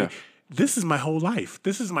 2:15. You're like, this is my whole life.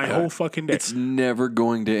 This is my whole fucking day. It's never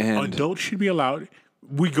going to end. Adults should be allowed.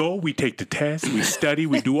 We take the test, we study,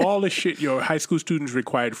 we do all the shit your high school students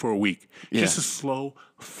required for a week. Yeah. Just a slow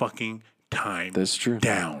fucking time. That's true.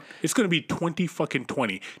 Down. It's going to be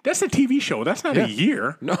 20. That's a TV show. That's not a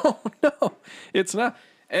year. No, it's not.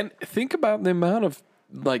 And think about the amount of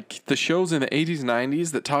like the shows in the 80s,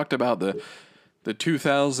 90s that talked about the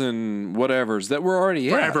 2000 whatevers that were already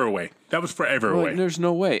forever away. That was forever away. There's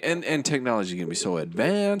no way. And technology is going to be so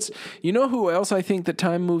advanced. You know who else I think that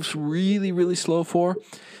time moves really, really slow for?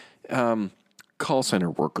 Call center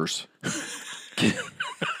workers.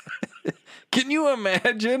 Can you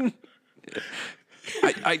imagine?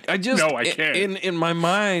 I just no, I can't. In my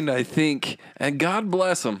mind, I think, and God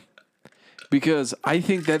bless them, because I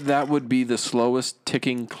think that would be the slowest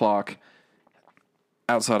ticking clock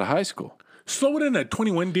outside of high school. Slower than a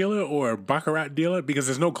 21 dealer or a Baccarat dealer, because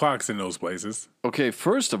there's no clocks in those places. Okay,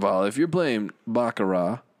 first of all, if you're playing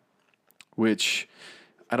Baccarat, which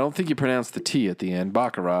I don't think you pronounce the T at the end,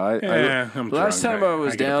 Baccarat. Last time I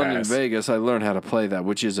was down in Vegas, I learned how to play that,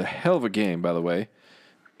 which is a hell of a game, by the way.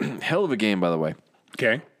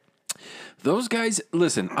 Okay. Those guys,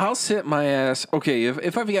 listen, I'll sit my ass. Okay,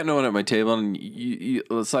 if I've got no one at my table and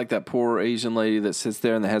it's like that poor Asian lady that sits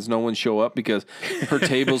there and that has no one show up because her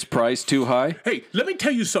table's priced too high. Hey, let me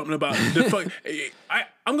tell you something about the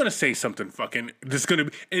I'm going to say something fucking that's going to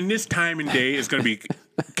be, in this time and day, is going to be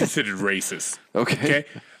considered racist. Okay.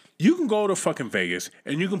 You can go to fucking Vegas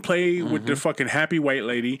and you can play with the fucking happy white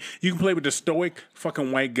lady. You can play with the stoic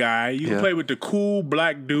fucking white guy. You can play with the cool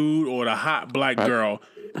black dude or the hot black girl,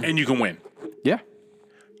 and you can win. Yeah.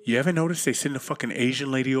 You ever notice they send a fucking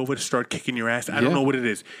Asian lady over to start kicking your ass? I don't know what it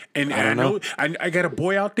is. And I know I got a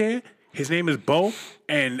boy out there. His name is Bo,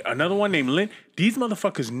 and another one named Lynn. These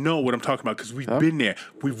motherfuckers know what I'm talking about because we've been there.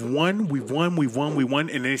 We've won, and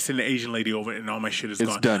then they send the Asian lady over, and all my shit is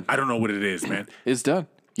gone. done. I don't know what it is, man. It's done.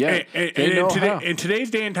 Yeah. And They know how. in today's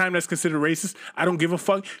day and time, that's considered racist. I don't give a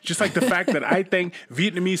fuck. Just like the fact that I think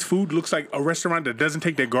Vietnamese food looks like a restaurant that doesn't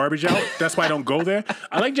take their garbage out. That's why I don't go there.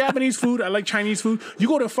 I like Japanese food. I like Chinese food. You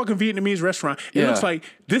go to a fucking Vietnamese restaurant, it looks like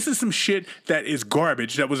this is some shit that is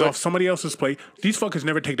garbage that was off somebody else's plate. These fuckers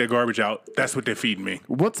never take their garbage out. That's what they're feeding me.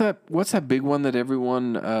 What's that big one that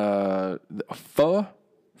everyone pho?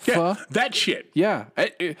 Yeah, Pho? that shit. Yeah.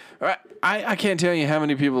 I can't tell you how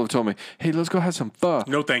many people have told me, "Hey, let's go have some pho."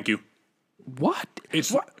 No, thank you. What?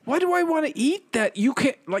 It's- Why do I want to eat that? You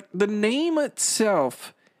can't, like, the name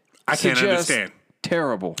itself I can't suggests understand.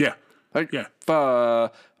 terrible. Yeah. Like, Yeah. pho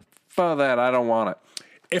that, I don't want it.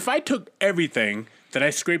 If I took everything that I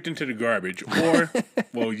scraped into the garbage, or,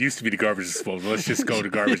 well, it used to be the garbage disposal. Let's just go to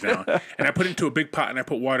garbage now. And I put it into a big pot and I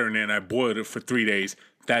put water in it and I boiled it for 3 days.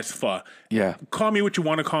 That's pho. Yeah. Call me what you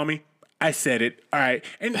want to call me. I said it. All right.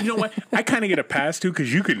 And you know what? I kind of get a pass too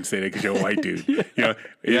because you couldn't say that because you're a white dude. You know,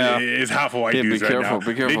 Yeah. it's half of white Yeah, be dudes right careful, now.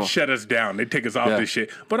 be careful. They shut us down. They take us off Yeah. this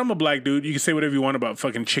shit. But I'm a black dude. You can say whatever you want about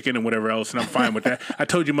fucking chicken and whatever else, and I'm fine with that. I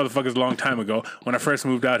told you motherfuckers a long time ago when I first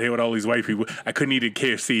moved out here with all these white people, I couldn't eat at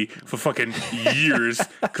KFC for fucking years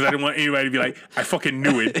because I didn't want anybody to be like, I fucking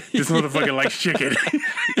knew it. This motherfucker likes chicken.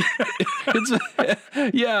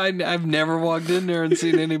 I've never walked in there and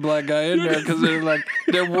seen any black guy in there because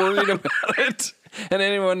they're worried about it. And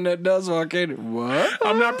anyone that does walk in, what?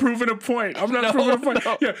 I'm not proving a point. I'm not proving a point.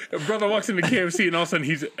 Yeah, a brother walks into KFC and all of a sudden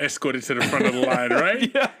he's escorted to the front of the line,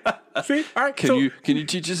 right? Yeah. See? All right. Can you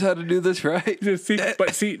teach us how to do this right?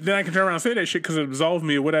 See, then I can turn around and say that shit because it absolves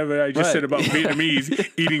me of whatever I just Right. said about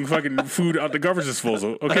Vietnamese eating fucking food out the garbage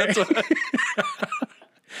disposal. Okay.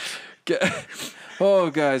 Oh,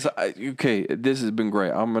 guys. Okay, this has been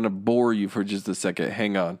great. I'm going to bore you for just a second.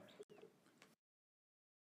 Hang on.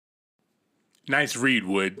 Nice read,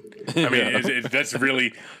 Wood. I mean, that's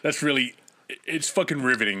really, it's fucking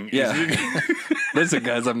riveting. Yeah. Listen,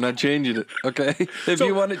 guys, I'm not changing it. Okay. If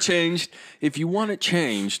you want it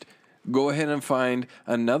changed, go ahead and find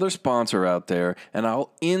another sponsor out there, and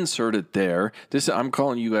I'll insert it there. I'm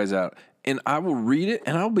calling you guys out, and I will read it,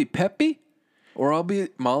 and I'll be peppy, or I'll be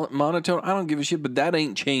monotone. I don't give a shit, but that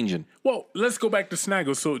ain't changing. Well, let's go back to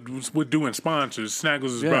Snaggles. So we're doing sponsors.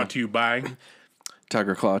 Snaggles is brought to you by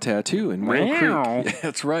Tiger Claw Tattoo in Mill Creek.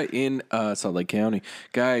 That's right, in Salt Lake County.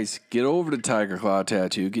 Guys, get over to Tiger Claw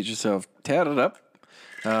Tattoo. Get yourself tatted up.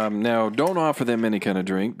 Now, don't offer them any kind of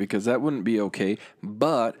drink because that wouldn't be okay.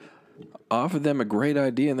 But offer them a great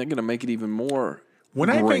idea, and they're going to make it even more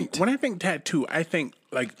great. When I think tattoo, I think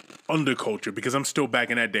like underculture because I'm still back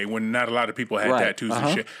in that day when not a lot of people had Right. tattoos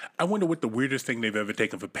and shit. I wonder what the weirdest thing they've ever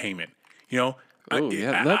taken for payment. You know? Oh,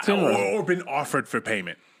 yeah, that's interesting. or been offered for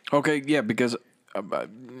payment. Okay, yeah, because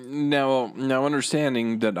now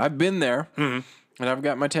understanding that I've been there and I've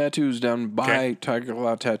got my tattoos done by Tiger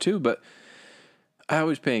Claw Tattoo, but I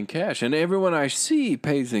always pay in cash, and everyone I see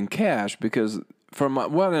pays in cash because from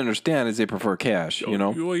what I understand is they prefer cash, you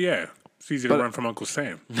know. Well, yeah. It's easy to run from Uncle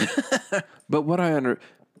Sam. But what I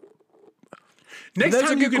Next That's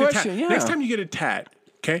time a you good get question, a yeah. tat, next time you get a tat,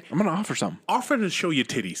 okay, I'm gonna offer some. offer to show your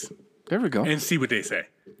titties There we go. and see what they say.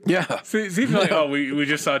 Yeah. See if you're like, oh, we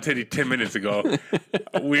just saw a titty 10 minutes ago.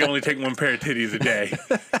 We only take one pair of titties a day.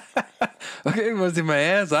 Okay, it must be my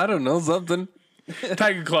ass. I don't know, something.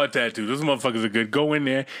 Tiger Claw Tattoo. Those motherfuckers are good. Go in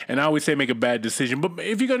there, and I always say make a bad decision. But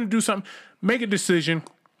if you're gonna do something, make a decision.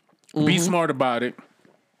 Be smart about it.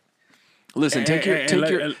 Listen, take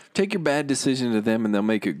your bad decision to them, and they'll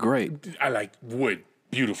make it great. I like wood.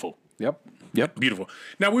 Beautiful. Yep. Beautiful.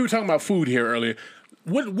 Now we were talking about food here earlier.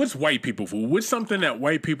 What's white people food? What's something that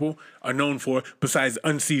white people are known for besides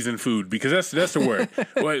unseasoned food? Because that's the word.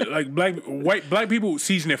 Like black people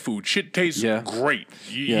season their food. Shit tastes great.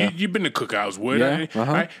 You've been to cookouts, Wood. Yeah.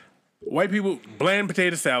 Right? White people, bland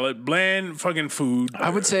potato salad, bland fucking food. I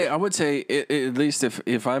would say at least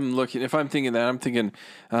if I'm thinking that, I'm thinking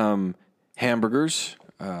hamburgers,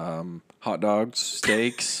 hot dogs,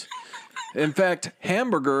 steaks. In fact,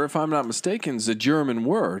 hamburger, if I'm not mistaken, is a German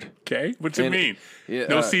word. Okay, what's it mean? Yeah,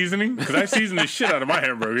 no seasoning? Because I season the shit out of my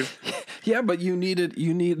hamburgers. Yeah, but you needed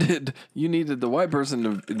the white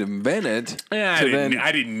person to invent it. Yeah,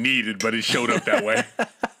 I didn't need it, but it showed up that way.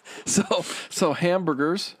 So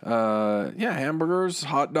hamburgers, hamburgers,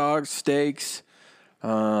 hot dogs, steaks.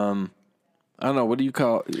 I don't know. What do you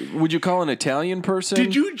call? Would you call an Italian person?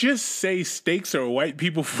 Did you just say steaks are white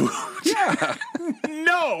people food? Yeah.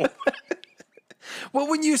 No. Well,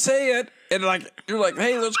 when you say it, and like you're like,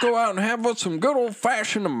 hey, let's go out and have some good old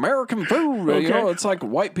fashioned American food. You Okay. know, it's like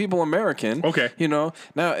white people American. Okay. You know,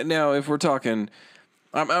 now if we're talking,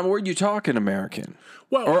 were you talking American?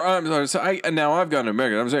 Well- or I'm sorry, so I've gone to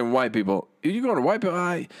American. I'm saying white people. If you go to white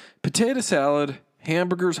people, potato salad,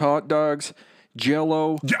 hamburgers, hot dogs,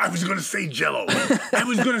 Jello, I was gonna say Jello.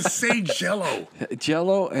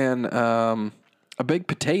 Jello, and a baked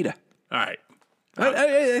potato. All right.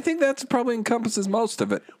 I think that's probably encompasses most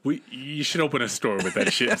of it. You should open a store with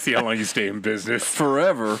that shit and see how long you stay in business.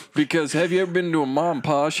 Forever, because have you ever been to a mom and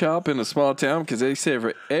pop shop in a small town? Because they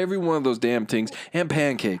serve every one of those damn things and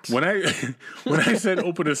pancakes. When I said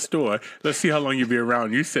open a store, let's see how long you be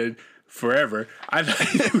around. You said forever. I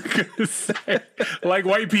thought you were gonna say like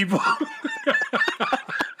white people.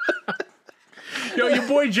 Yo, your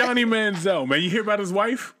boy Johnny Manziel, man, you hear about his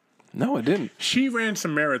wife? No, I didn't. She ran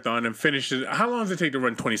some marathon and finished it. How long does it take to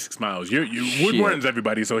run 26 miles? You Woodward's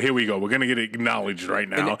everybody, so here we go. We're going to get acknowledged right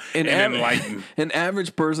now and enlightened. An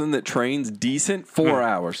average person that trains decent, 4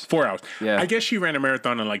 hours. 4 hours. Yeah. I guess she ran a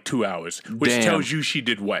marathon in like 2 hours, which Damn. tells you she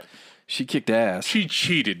did what? She kicked ass. She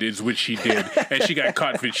cheated is what she did. And she got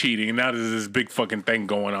caught for cheating. And now there's this big fucking thing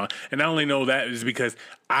going on. And I only know that is because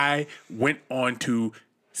I went on to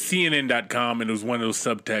CNN.com and it was one of those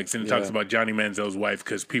subtexts and it talks about Johnny Manziel's wife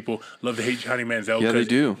because people love to hate Johnny Manziel. Yeah, they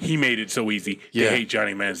do. He made it so easy to hate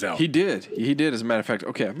Johnny Manziel. He did. He did, as a matter of fact.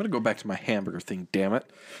 Okay, I'm going to go back to my hamburger thing, damn it.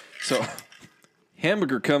 So,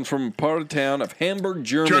 hamburger comes from a part of town of Hamburg,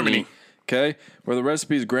 Germany. Okay? Where the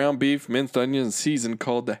recipe is ground beef, minced onions, and seasoned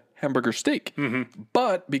called the hamburger steak. Mm-hmm.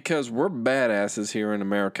 But because we're badasses here in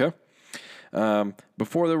America,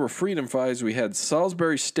 before there were freedom fries, we had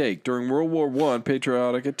Salisbury steak. During World War I,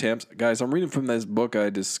 patriotic attempts. Guys, I'm reading from this book I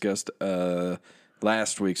discussed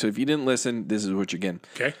last week. So if you didn't listen, this is what you're getting.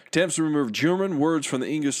 Okay. Attempts to remove German words from the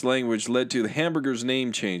English language led to the hamburger's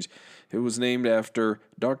name change. It was named after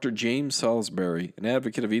Dr. James Salisbury, an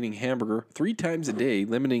advocate of eating hamburger 3 times a day,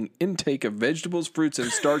 limiting intake of vegetables, fruits,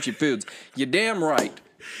 and starchy foods. You damn right.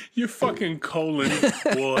 Your fucking colon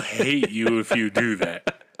will hate you if you do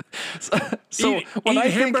that. So when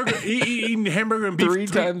I think eating hamburger and beef 3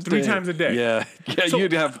 times a day. Yeah, So-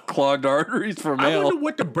 you'd have clogged arteries from I hell. wonder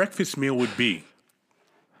what the breakfast meal would be.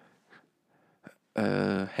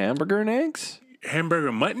 Hamburger and eggs? Hamburger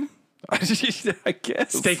and mutton? I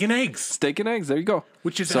guess. Steak and eggs. Steak and eggs. There you go.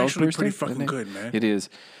 Which is Salisbury actually pretty steak, fucking isn't it? good, man. It is.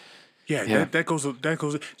 Yeah, that goes.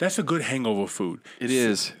 That's a good hangover food. It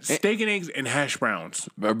is. Steak and eggs and hash browns.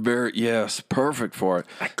 Yes, perfect for it.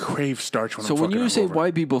 I crave starch when So I'm when fucking you say hungover.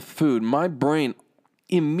 white people food, my brain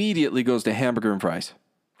immediately goes to hamburger and fries.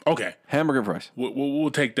 Okay, Hamburger and fries. we'll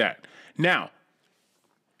take that. Now,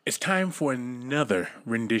 it's time for another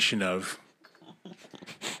rendition of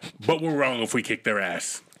But We're Wrong If We Kick Their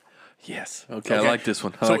Ass. Yes. Okay, I like this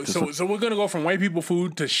one. So we're going to go from white people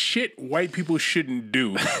food to shit white people shouldn't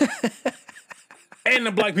do. And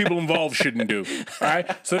the black people involved shouldn't do. All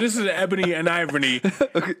right? So this is Ebony and Ivory.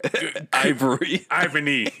 Ivory.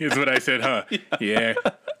 Ivory is what I said, huh? Yeah.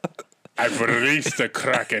 Ivory's the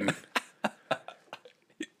Kraken.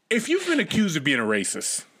 If you've been accused of being a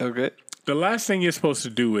racist, Okay. the last thing you're supposed to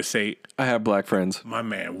do is say, I have black friends. my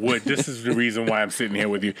man, Wood, this is the reason why I'm sitting here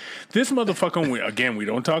with you. This motherfucker, again, we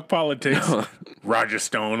don't talk politics. Roger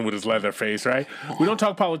Stone with his leather face, right? We don't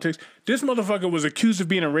talk politics. This motherfucker was accused of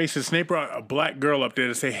being a racist, and they brought a black girl up there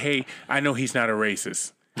to say, hey, I know he's not a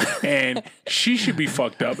racist. And she should be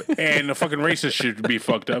fucked up, and the fucking racist should be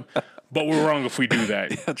fucked up. But we're wrong if we do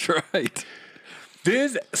that. That's right.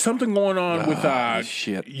 There's something going on with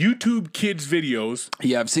shit. YouTube kids videos.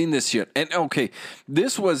 Yeah, I've seen this shit. And okay,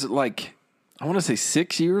 this was like, I want to say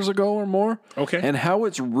 6 years ago or more. Okay. And how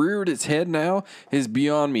it's reared its head now is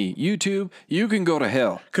beyond me. YouTube, you can go to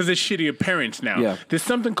hell. Because there's shittier parents now. Yeah. There's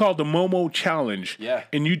something called the Momo Challenge Yeah.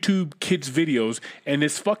 in YouTube kids videos, and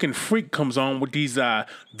this fucking freak comes on with these the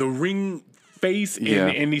ring face Yeah.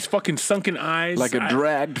 and these fucking sunken eyes. Like a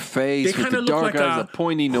dragged face they with kinda the look dark like eyes, a- a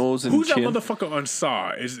pointy nose and Who's chin. that motherfucker on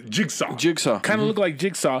Saw? Is Jigsaw. Jigsaw. Kind of look like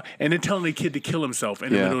Jigsaw, and they're telling the kid to kill himself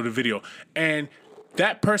in the Yeah. middle of the video. And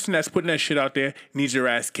that person that's putting that shit out there needs their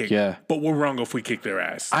ass kicked. Yeah. But we're wrong if we kick their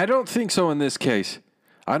ass. I don't think so in this case.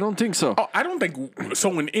 I don't think so. Oh, I don't think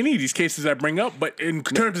so in any of these cases I bring up, but in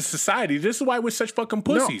terms of society, this is why we're such fucking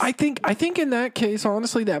pussies. No, I think in that case,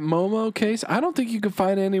 honestly, that Momo case, I don't think you could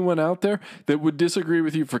find anyone out there that would disagree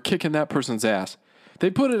with you for kicking that person's ass.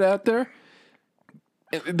 They put it out there.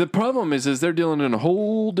 The problem is they're dealing in a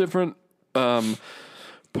whole different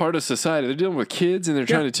part of society. They're dealing with kids and they're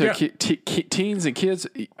trying to take teens and kids.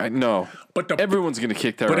 No, But everyone's going to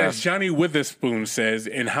kick their But ass. as Johnny Witherspoon says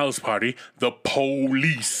in House Party, the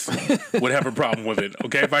police would have a problem with it.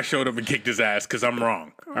 Okay, if I showed up and kicked his ass because I'm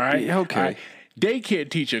wrong. All right. Yeah, okay. All right? Daycare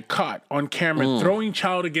teacher caught on camera throwing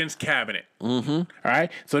child against cabinet. Mm-hmm. All right.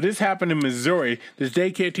 So this happened in Missouri. This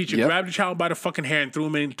daycare teacher grabbed a child by the fucking hair and threw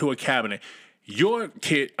him into a cabinet. Your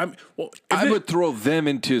kid. I would throw them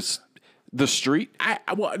into the street.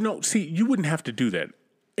 No. See, you wouldn't have to do that.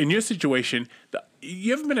 In your situation,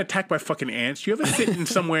 you ever been attacked by fucking ants? You ever sit in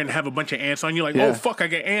somewhere and have a bunch of ants on you? Like, oh, fuck, I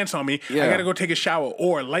got ants on me. Yeah. I got to go take a shower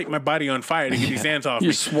or light my body on fire to get these ants off You're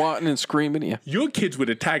me. swatting and screaming. Yeah. Your kids would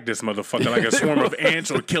attack this motherfucker like a swarm of ants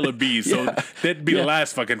or killer bees. So that'd be the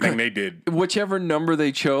last fucking thing they did. Whichever number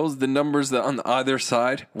they chose, the numbers that on the other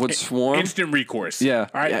side would swarm. Instant recourse. Yeah.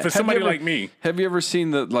 All right. Yeah. For somebody like me. Have you ever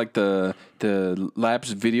seen the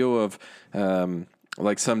lapse video of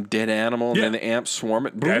like some dead animal and then the ants swarm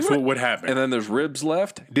it? That's what would happen. And then there's ribs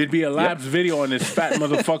left. There'd be a lapse video on this fat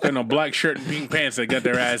motherfucker in a black shirt and pink pants that got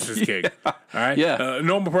their asses kicked. All right? Yeah. A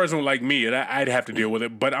normal person like me, I'd have to deal with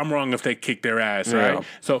it, but I'm wrong if they kick their ass, right? Yeah.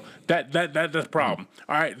 So that's the problem.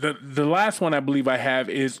 All right, the last one I believe I have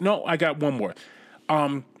is, I got one more.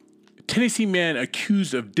 Tennessee man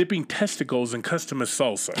accused of dipping testicles in customer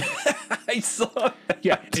salsa. I saw that.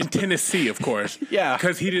 Yeah, in Tennessee, of course. Yeah.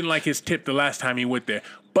 Because he didn't like his tip the last time he went there.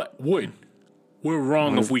 But we're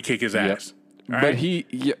wrong if we kick his ass. All But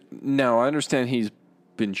right? now I understand he's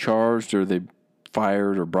been charged or they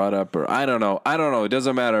fired or brought up or I don't know. It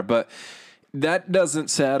doesn't matter. But that doesn't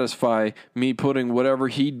satisfy me putting whatever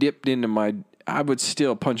he dipped into I would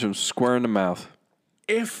still punch him square in the mouth.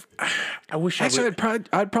 If I wish Actually,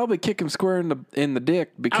 I'd probably kick him square in the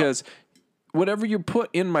dick because whatever you put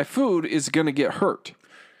in my food is going to get hurt.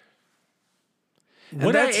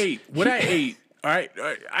 What I ate. All right,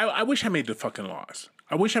 I wish I made the fucking laws.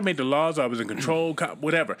 I wish I made the laws. I was in control,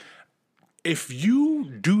 whatever. If you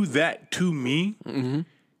do that to me,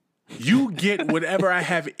 you get whatever I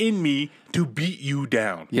have in me to beat you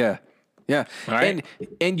down. Yeah, yeah, Right?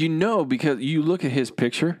 and because you look at his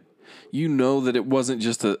picture, you know that it wasn't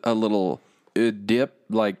just a little dip.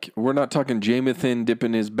 Like, we're not talking Jamathan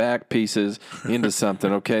dipping his back pieces into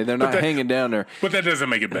something, okay? They're not hanging down there. But that doesn't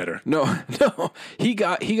make it better. No. He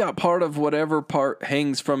got part of whatever part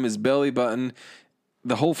hangs from his belly button,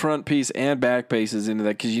 the whole front piece and back pieces into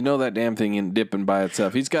that, because you know that damn thing ain't dipping by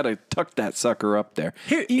itself. He's got to tuck that sucker up there.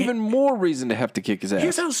 Even more reason to have to kick his ass.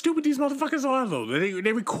 Here's how stupid these motherfuckers are, though.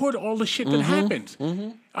 They record all the shit that happens.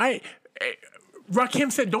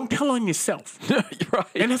 Rakim said, don't tell on yourself. Right.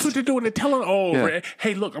 And that's what they're doing. They're telling,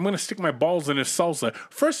 hey, look, I'm going to stick my balls in this salsa.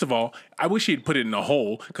 First of all, I wish he'd put it in a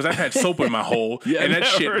hole because I've had soap in my hole, and that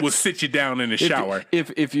shit hurts. will sit you down in the shower.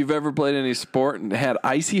 If you've ever played any sport and had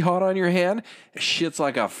icy hot on your hand, shit's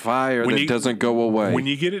like a fire that doesn't go away. When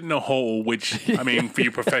you get it in a hole, which, I mean, for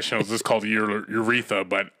you professionals, it's called urethra,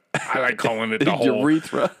 but I like calling it the hole.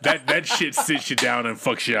 Urethra. That shit sits you down and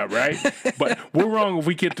fucks you up, right? But we're wrong if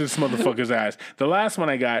we get this motherfucker's ass. The last one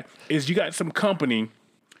I got is you got some company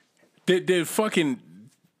that they're fucking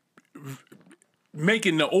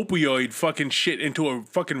making the opioid fucking shit into a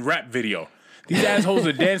fucking rap video. These assholes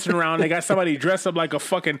are dancing around. They got somebody dressed up like a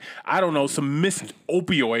fucking, I don't know, some mist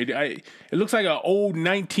opioid. It looks like an old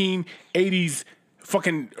 1980s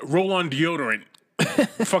fucking roll-on deodorant.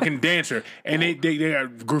 Fucking dancer, and they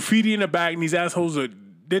got graffiti in the back, and these assholes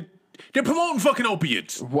they're promoting fucking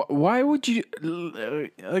opiates. Why would you?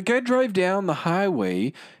 Like, I drive down the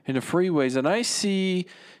highway and the freeways, and I see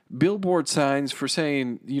billboard signs for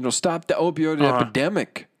saying, stop the opioid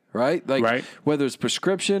epidemic. Right? Like, Right. whether it's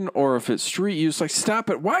prescription or if it's street use, like,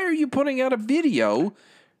 stop it. Why are you putting out a video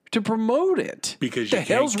to promote it? Because the you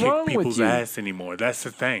hell's can't kick wrong with people's you? ass anymore. That's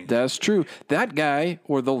the thing. That's true. That guy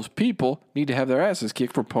or those people need to have their asses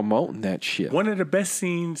kicked for promoting that shit. One of the best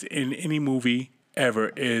scenes in any movie ever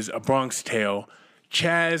is A Bronx Tale.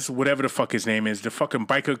 Chaz, whatever the fuck his name is, the fucking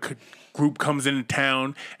biker group comes into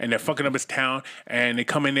town and they're fucking up his town, and they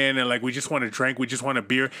come in there and they're like, we just want a drink, we just want a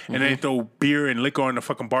beer, and then they throw beer and liquor on the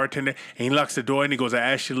fucking bartender, and he locks the door and he goes, I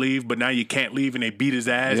asked you to leave, but now you can't leave, and they beat his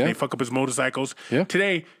ass and they fuck up his motorcycles. Yeah.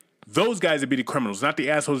 Today, those guys would be the criminals, not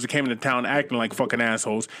the assholes that came into town acting like fucking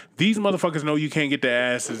assholes. These motherfuckers know you can't get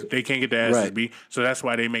their asses, they can't get their asses Right. beat, so that's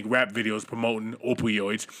why they make rap videos promoting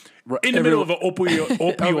opioids. In the middle of an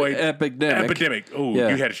opioid epidemic. Oh,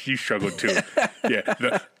 Yeah. you struggled too.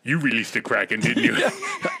 You released the Kraken, didn't you?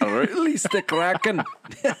 Or at least the Kraken.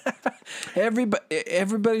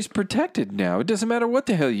 Everybody's protected now. It doesn't matter what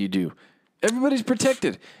the hell you do. Everybody's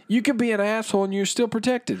protected. You could be an asshole and you're still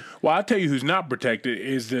protected. Well, I'll tell you who's not protected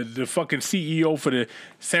is the fucking CEO for the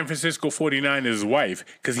San Francisco 49ers' wife,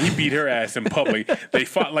 because he beat her ass in public. They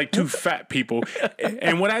fought like two fat people.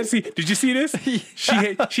 And when I see, did you see this?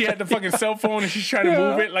 She had the fucking cell phone and she's trying to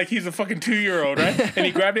move it like he's a fucking 2-year-old, right? And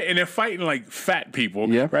he grabbed it and they're fighting like fat people,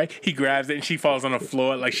 right? He grabs it and she falls on the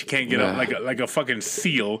floor like she can't get up, like a fucking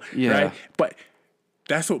seal, right? But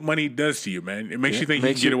that's what money does to you, man. It makes you think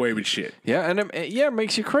you can get away with shit. Yeah, and it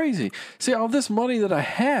makes you crazy. See, all this money that I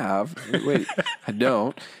have, wait, I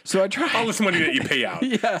don't. So I try. All this money that you pay out.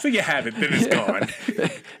 So you have it, then it's gone.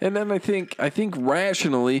 And then I think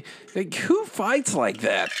rationally, like, who fights like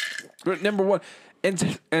that? Number one.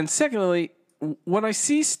 And secondly, when I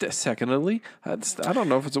see secondly, I don't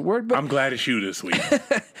know if it's a word, but I'm glad it's you this week.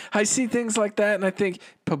 I see things like that and I think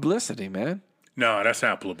publicity, man. No, that's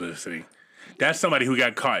not publicity. That's somebody who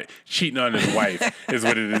got caught cheating on his wife, is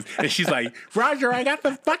what it is. And she's like, Roger, I got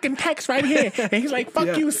the fucking text right here. And he's like,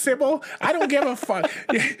 fuck you, Sybil. I don't give a fuck.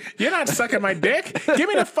 You're not sucking my dick. Give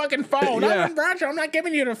me the fucking phone. Roger, I'm not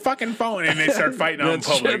giving you the fucking phone. And they start fighting out in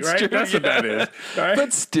public, right? That's what that is. Right?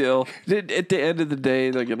 But still, at the end of the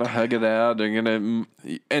day, they're going to hug it out. They're going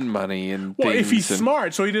to, and money and well, things. if he's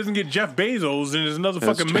smart, so he doesn't get Jeff Bezos and there's another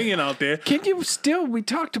fucking million out there. Can you still, we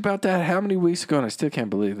talked about that how many weeks ago, and I still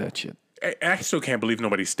can't believe that shit. I still can't believe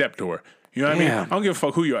nobody stepped to her. You know what I mean? I don't give a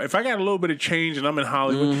fuck who you are. If I got a little bit of change and I'm in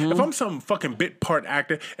Hollywood, if I'm some fucking bit part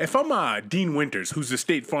actor, if I'm Dean Winters, who's the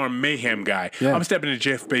State Farm Mayhem guy, I'm stepping to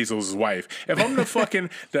Jeff Bezos' wife. If I'm the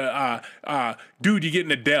fucking dude you get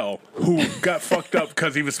in Adele who got fucked up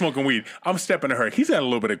because he was smoking weed, I'm stepping to her. He's got a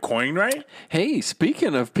little bit of coin, right? Hey,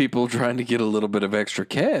 speaking of people trying to get a little bit of extra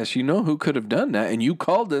cash, you know who could have done that? And you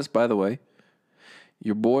called this, by the way.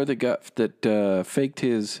 Your boy that faked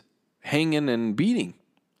his hanging and beating.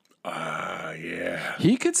 Yeah.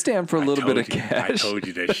 He could stand for a little bit of cash. I told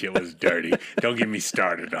you that shit was dirty. Don't get me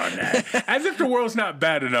started on that. As if the world's not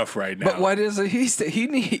bad enough right now. But why does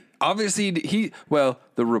he obviously well,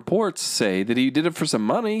 the reports say that he did it for some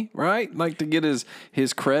money, right? Like to get his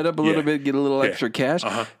cred up a little bit, get a little extra cash.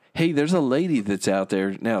 Hey, there's a lady that's out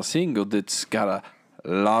there now single that's got a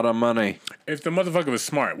lot of money. If the motherfucker was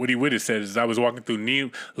smart, what he would have said is, I was walking through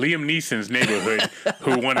Liam Neeson's neighborhood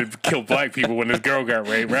who wanted to kill black people when this girl got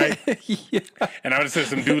raped, right? And I would have said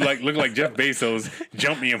some dude looked like Jeff Bezos,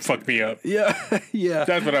 jumped me and fucked me up. Yeah.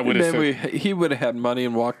 That's what I would have said. He would have had money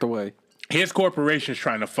and walked away. His corporation's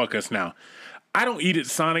trying to fuck us now. I don't eat at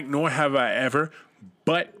Sonic, nor have I ever,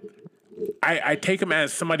 but I take him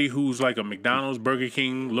as somebody who's like a McDonald's, Burger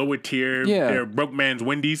King, lower tier, they're broke man's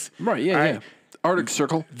Wendy's. Right, yeah. Arctic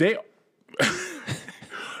Circle.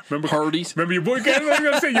 Remember Hardee's. Remember your boy? I was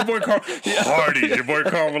gonna say your boy Carl. Hardee's, your boy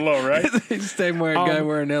Carl Malone, right? Same guy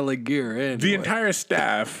wearing LA gear. Anyway. The entire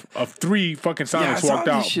staff of 3 fucking Sonics walked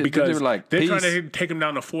out because they're trying to take him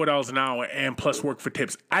down to $4 an hour and plus work for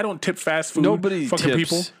tips. I don't tip fast food. Nobody tips.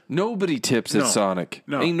 People. Nobody tips at Sonic.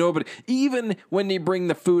 No. Ain't nobody. Even when they bring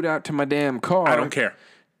the food out to my damn car, I don't care.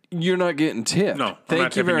 You're not getting tipped. No,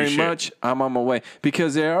 thank you very much. I'm on my way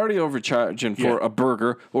because they're already overcharging for a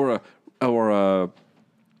burger or a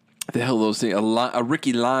the hell those things, a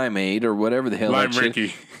Ricky Limeade or whatever the hell. Lime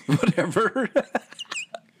Ricky, whatever.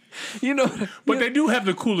 You know, but they do have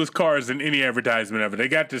the coolest cars in any advertisement ever. They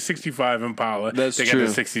got the 65 Impala. That's they true. got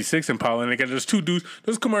the 66 Impala, and they got those 2 dudes.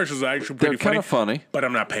 Those commercials are actually pretty They're kind of funny. But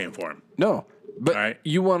I'm not paying for them. No, but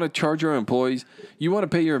you want to charge your employees. You want to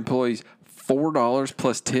pay your employees $4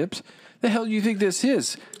 plus tips. The hell do you think this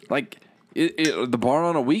is? Like the bar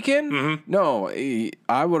on a weekend? Mm-hmm. No,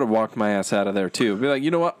 I would have walked my ass out of there too. Be like, you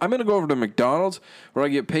know what? I'm going to go over to McDonald's where I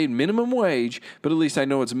get paid minimum wage, but at least I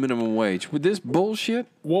know it's minimum wage. With this bullshit?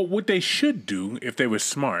 Well, what they should do if they were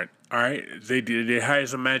smart, all right, they hire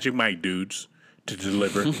some Magic Mike dudes to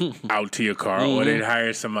deliver out to your car, or they'd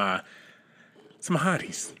hire some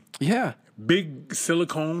hotties. Yeah. Big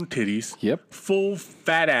silicone titties, full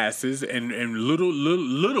fat asses, and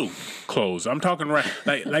little clothes. I'm talking right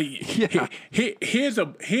here's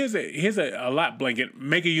a lot blanket.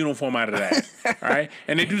 Make a uniform out of that, all right?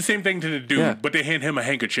 And they do the same thing to the dude, but they hand him a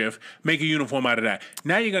handkerchief. Make a uniform out of that.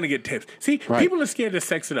 Now you're gonna get tips. See, people are scared to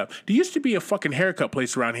sex it up. There used to be a fucking haircut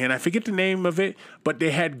place around here, and I forget the name of it, but they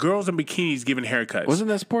had girls in bikinis giving haircuts. Wasn't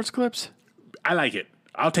that Sports Clips? I like it.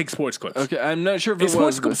 I'll take Sports Clips. Okay, I'm not sure if Is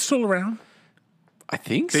Sports Clips still around? I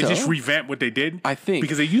think they so. They just revamped what they did? I think.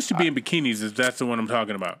 Because they used to be in bikinis, if that's the one I'm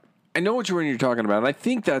talking about. I know which one you're talking about, and I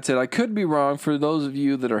think that's it. I could be wrong. For those of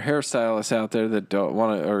you that are hairstylists out there that don't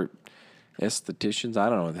want to, or estheticians. I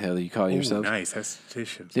don't know what the hell you call yourselves. Nice.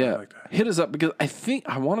 Estheticians. Yeah, I like that. hit us up because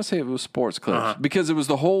I want to say it was sports clips because it was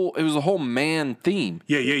the whole man theme.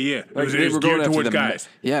 Yeah. It Like, was, they were geared going after towards the guys.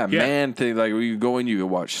 man thing. Like you go in, you could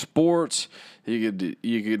watch sports. You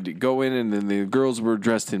could go in, and then the girls were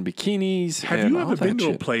dressed in bikinis. Have and you all ever that been to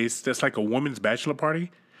a shit. place that's like a woman's bachelor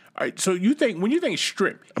party? All right, so when you think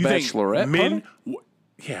strip, you think bachelorette men.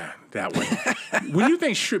 Yeah, that way. When you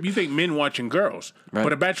think strip, you think men watching girls. Right.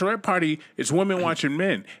 But a bachelorette party is women watching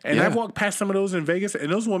men. And Yeah. I've walked past some of those in Vegas,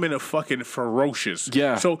 and those women are fucking ferocious.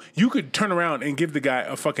 Yeah. So you could turn around and give the guy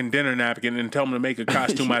a fucking dinner napkin and tell him to make a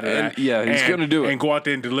costume out of And- that. yeah, he's gonna do it. And go out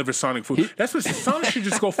there and deliver Sonic food. That's what Sonic should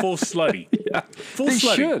just go full slutty. Full They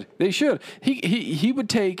slutty. should. He would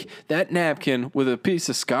take that napkin with a piece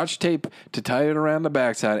of scotch tape to tie it around the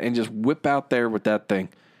backside and just whip out there with that thing.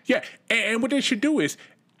 Yeah, and what they should do is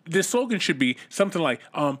the slogan should be something like,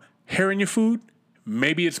 hair in your food,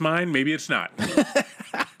 maybe it's mine, maybe it's not.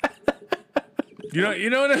 you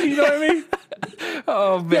know what I mean?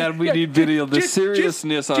 Oh man, we need video. The Just-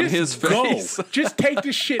 seriousness on just his go. face. Just take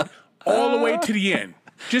this shit all the way to the end.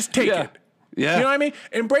 Just take Yeah. it. Yeah. You know what I mean?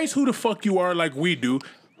 Embrace who the fuck you are like we do.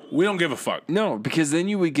 We don't give a fuck. No, because then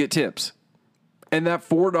you would get tips. And that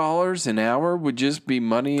 $4 an hour would just be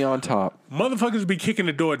money on top. Motherfuckers be kicking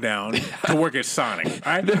the door down to work at Sonic.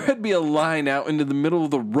 All right? There'd be a line out into the middle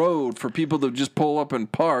of the road for people to just pull up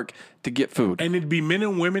and park to get food. And it'd be men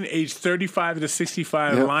and women aged 35 to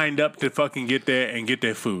 65 Yep. lined up to fucking get there and get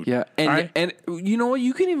their food. Yeah, All right? and you know what?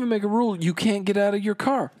 You can even make a rule. You can't get out of your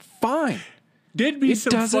car. Fine. There'd be It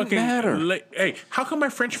some doesn't fucking matter. Hey, how come my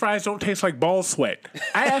French fries don't taste like ball sweat?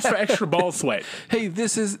 I asked for extra ball sweat. Hey,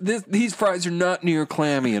 these fries are not near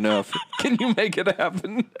clammy enough. Can you make it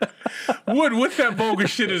happen? Wood, what's that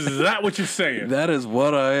bogus shit? Is that what you're saying? That is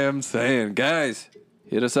what I am saying. Guys,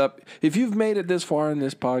 hit us up. If you've made it this far in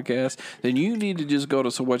this podcast, then you need to just go to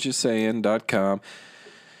sowhatyousaying.com.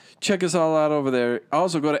 Check us all out over there.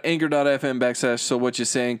 Also, go to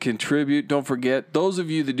anchor.fm/sowhatyousaying. Contribute. Don't forget, those of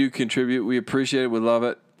you that do contribute, we appreciate it. We love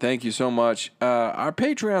it. Thank you so much. Our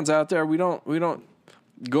Patreon's out there. We don't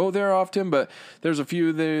go there often, but there's a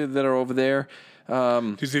few there that are over there.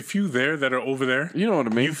 There's a few there that are over there. You know what I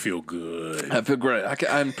mean? You feel good. I feel great.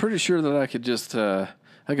 I'm pretty sure that I could just I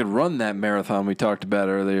could run that marathon we talked about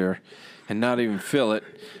earlier and not even fill it.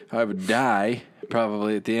 I would die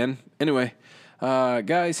probably at the end. Anyway,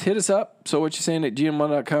 guys, hit us up. So what you saying at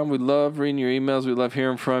gm1.com. We love reading your emails. We love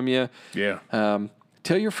hearing from you. Yeah.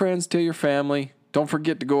 Tell your friends, tell your family. Don't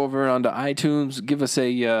forget to go over onto iTunes. Give us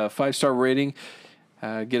a 5-star rating.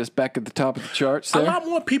 Get us back at the top of the charts A there. lot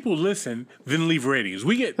more people listen than leave ratings.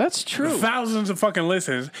 We get That's true. thousands of fucking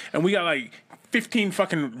listens, and we got like 15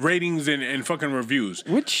 fucking ratings and fucking reviews.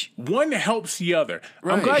 Which One helps the other. I'm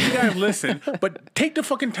Right. glad you guys listen, but take the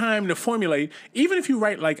fucking time to formulate. Even if you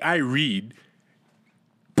write like I read,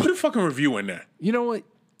 put a fucking review in there. You know what?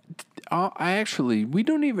 We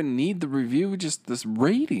don't even need the review. Just this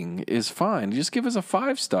rating is fine. Just give us a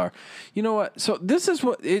 5-star. You know what? So this is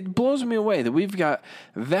what it blows me away that we've got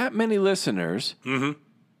that many listeners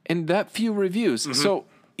and that few reviews. So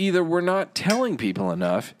either we're not telling people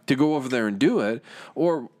enough to go over there and do it,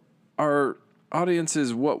 or our audience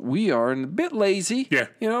is what we are and a bit lazy. Yeah.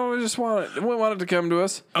 You know, we want it to come to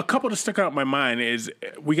us. A couple that stuck out in my mind is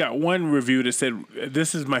we got one review that said,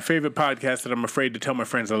 this is my favorite podcast that I'm afraid to tell my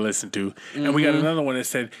friends I listen to. And we got another one that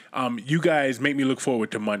said, you guys make me look forward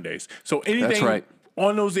to Mondays. So anything right.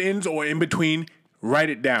 on those ends or in between,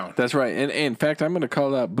 write it down. That's right. And in fact, I'm going to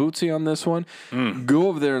call out Bootsy on this one. Go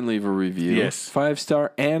over there and leave a review. Yes.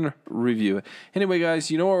 5-star and review it. Anyway,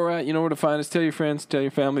 guys, you know where we're at. You know where to find us. Tell your friends, tell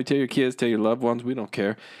your family, tell your kids, tell your loved ones. We don't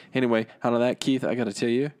care. Anyway, out of that, Keith, I got to tell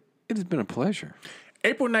you, it has been a pleasure.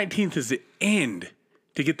 April 19th is the end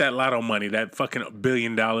to get that lotto money, that fucking $1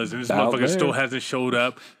 billion. And this Out motherfucker there. still hasn't showed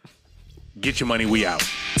up. Get your money. We out.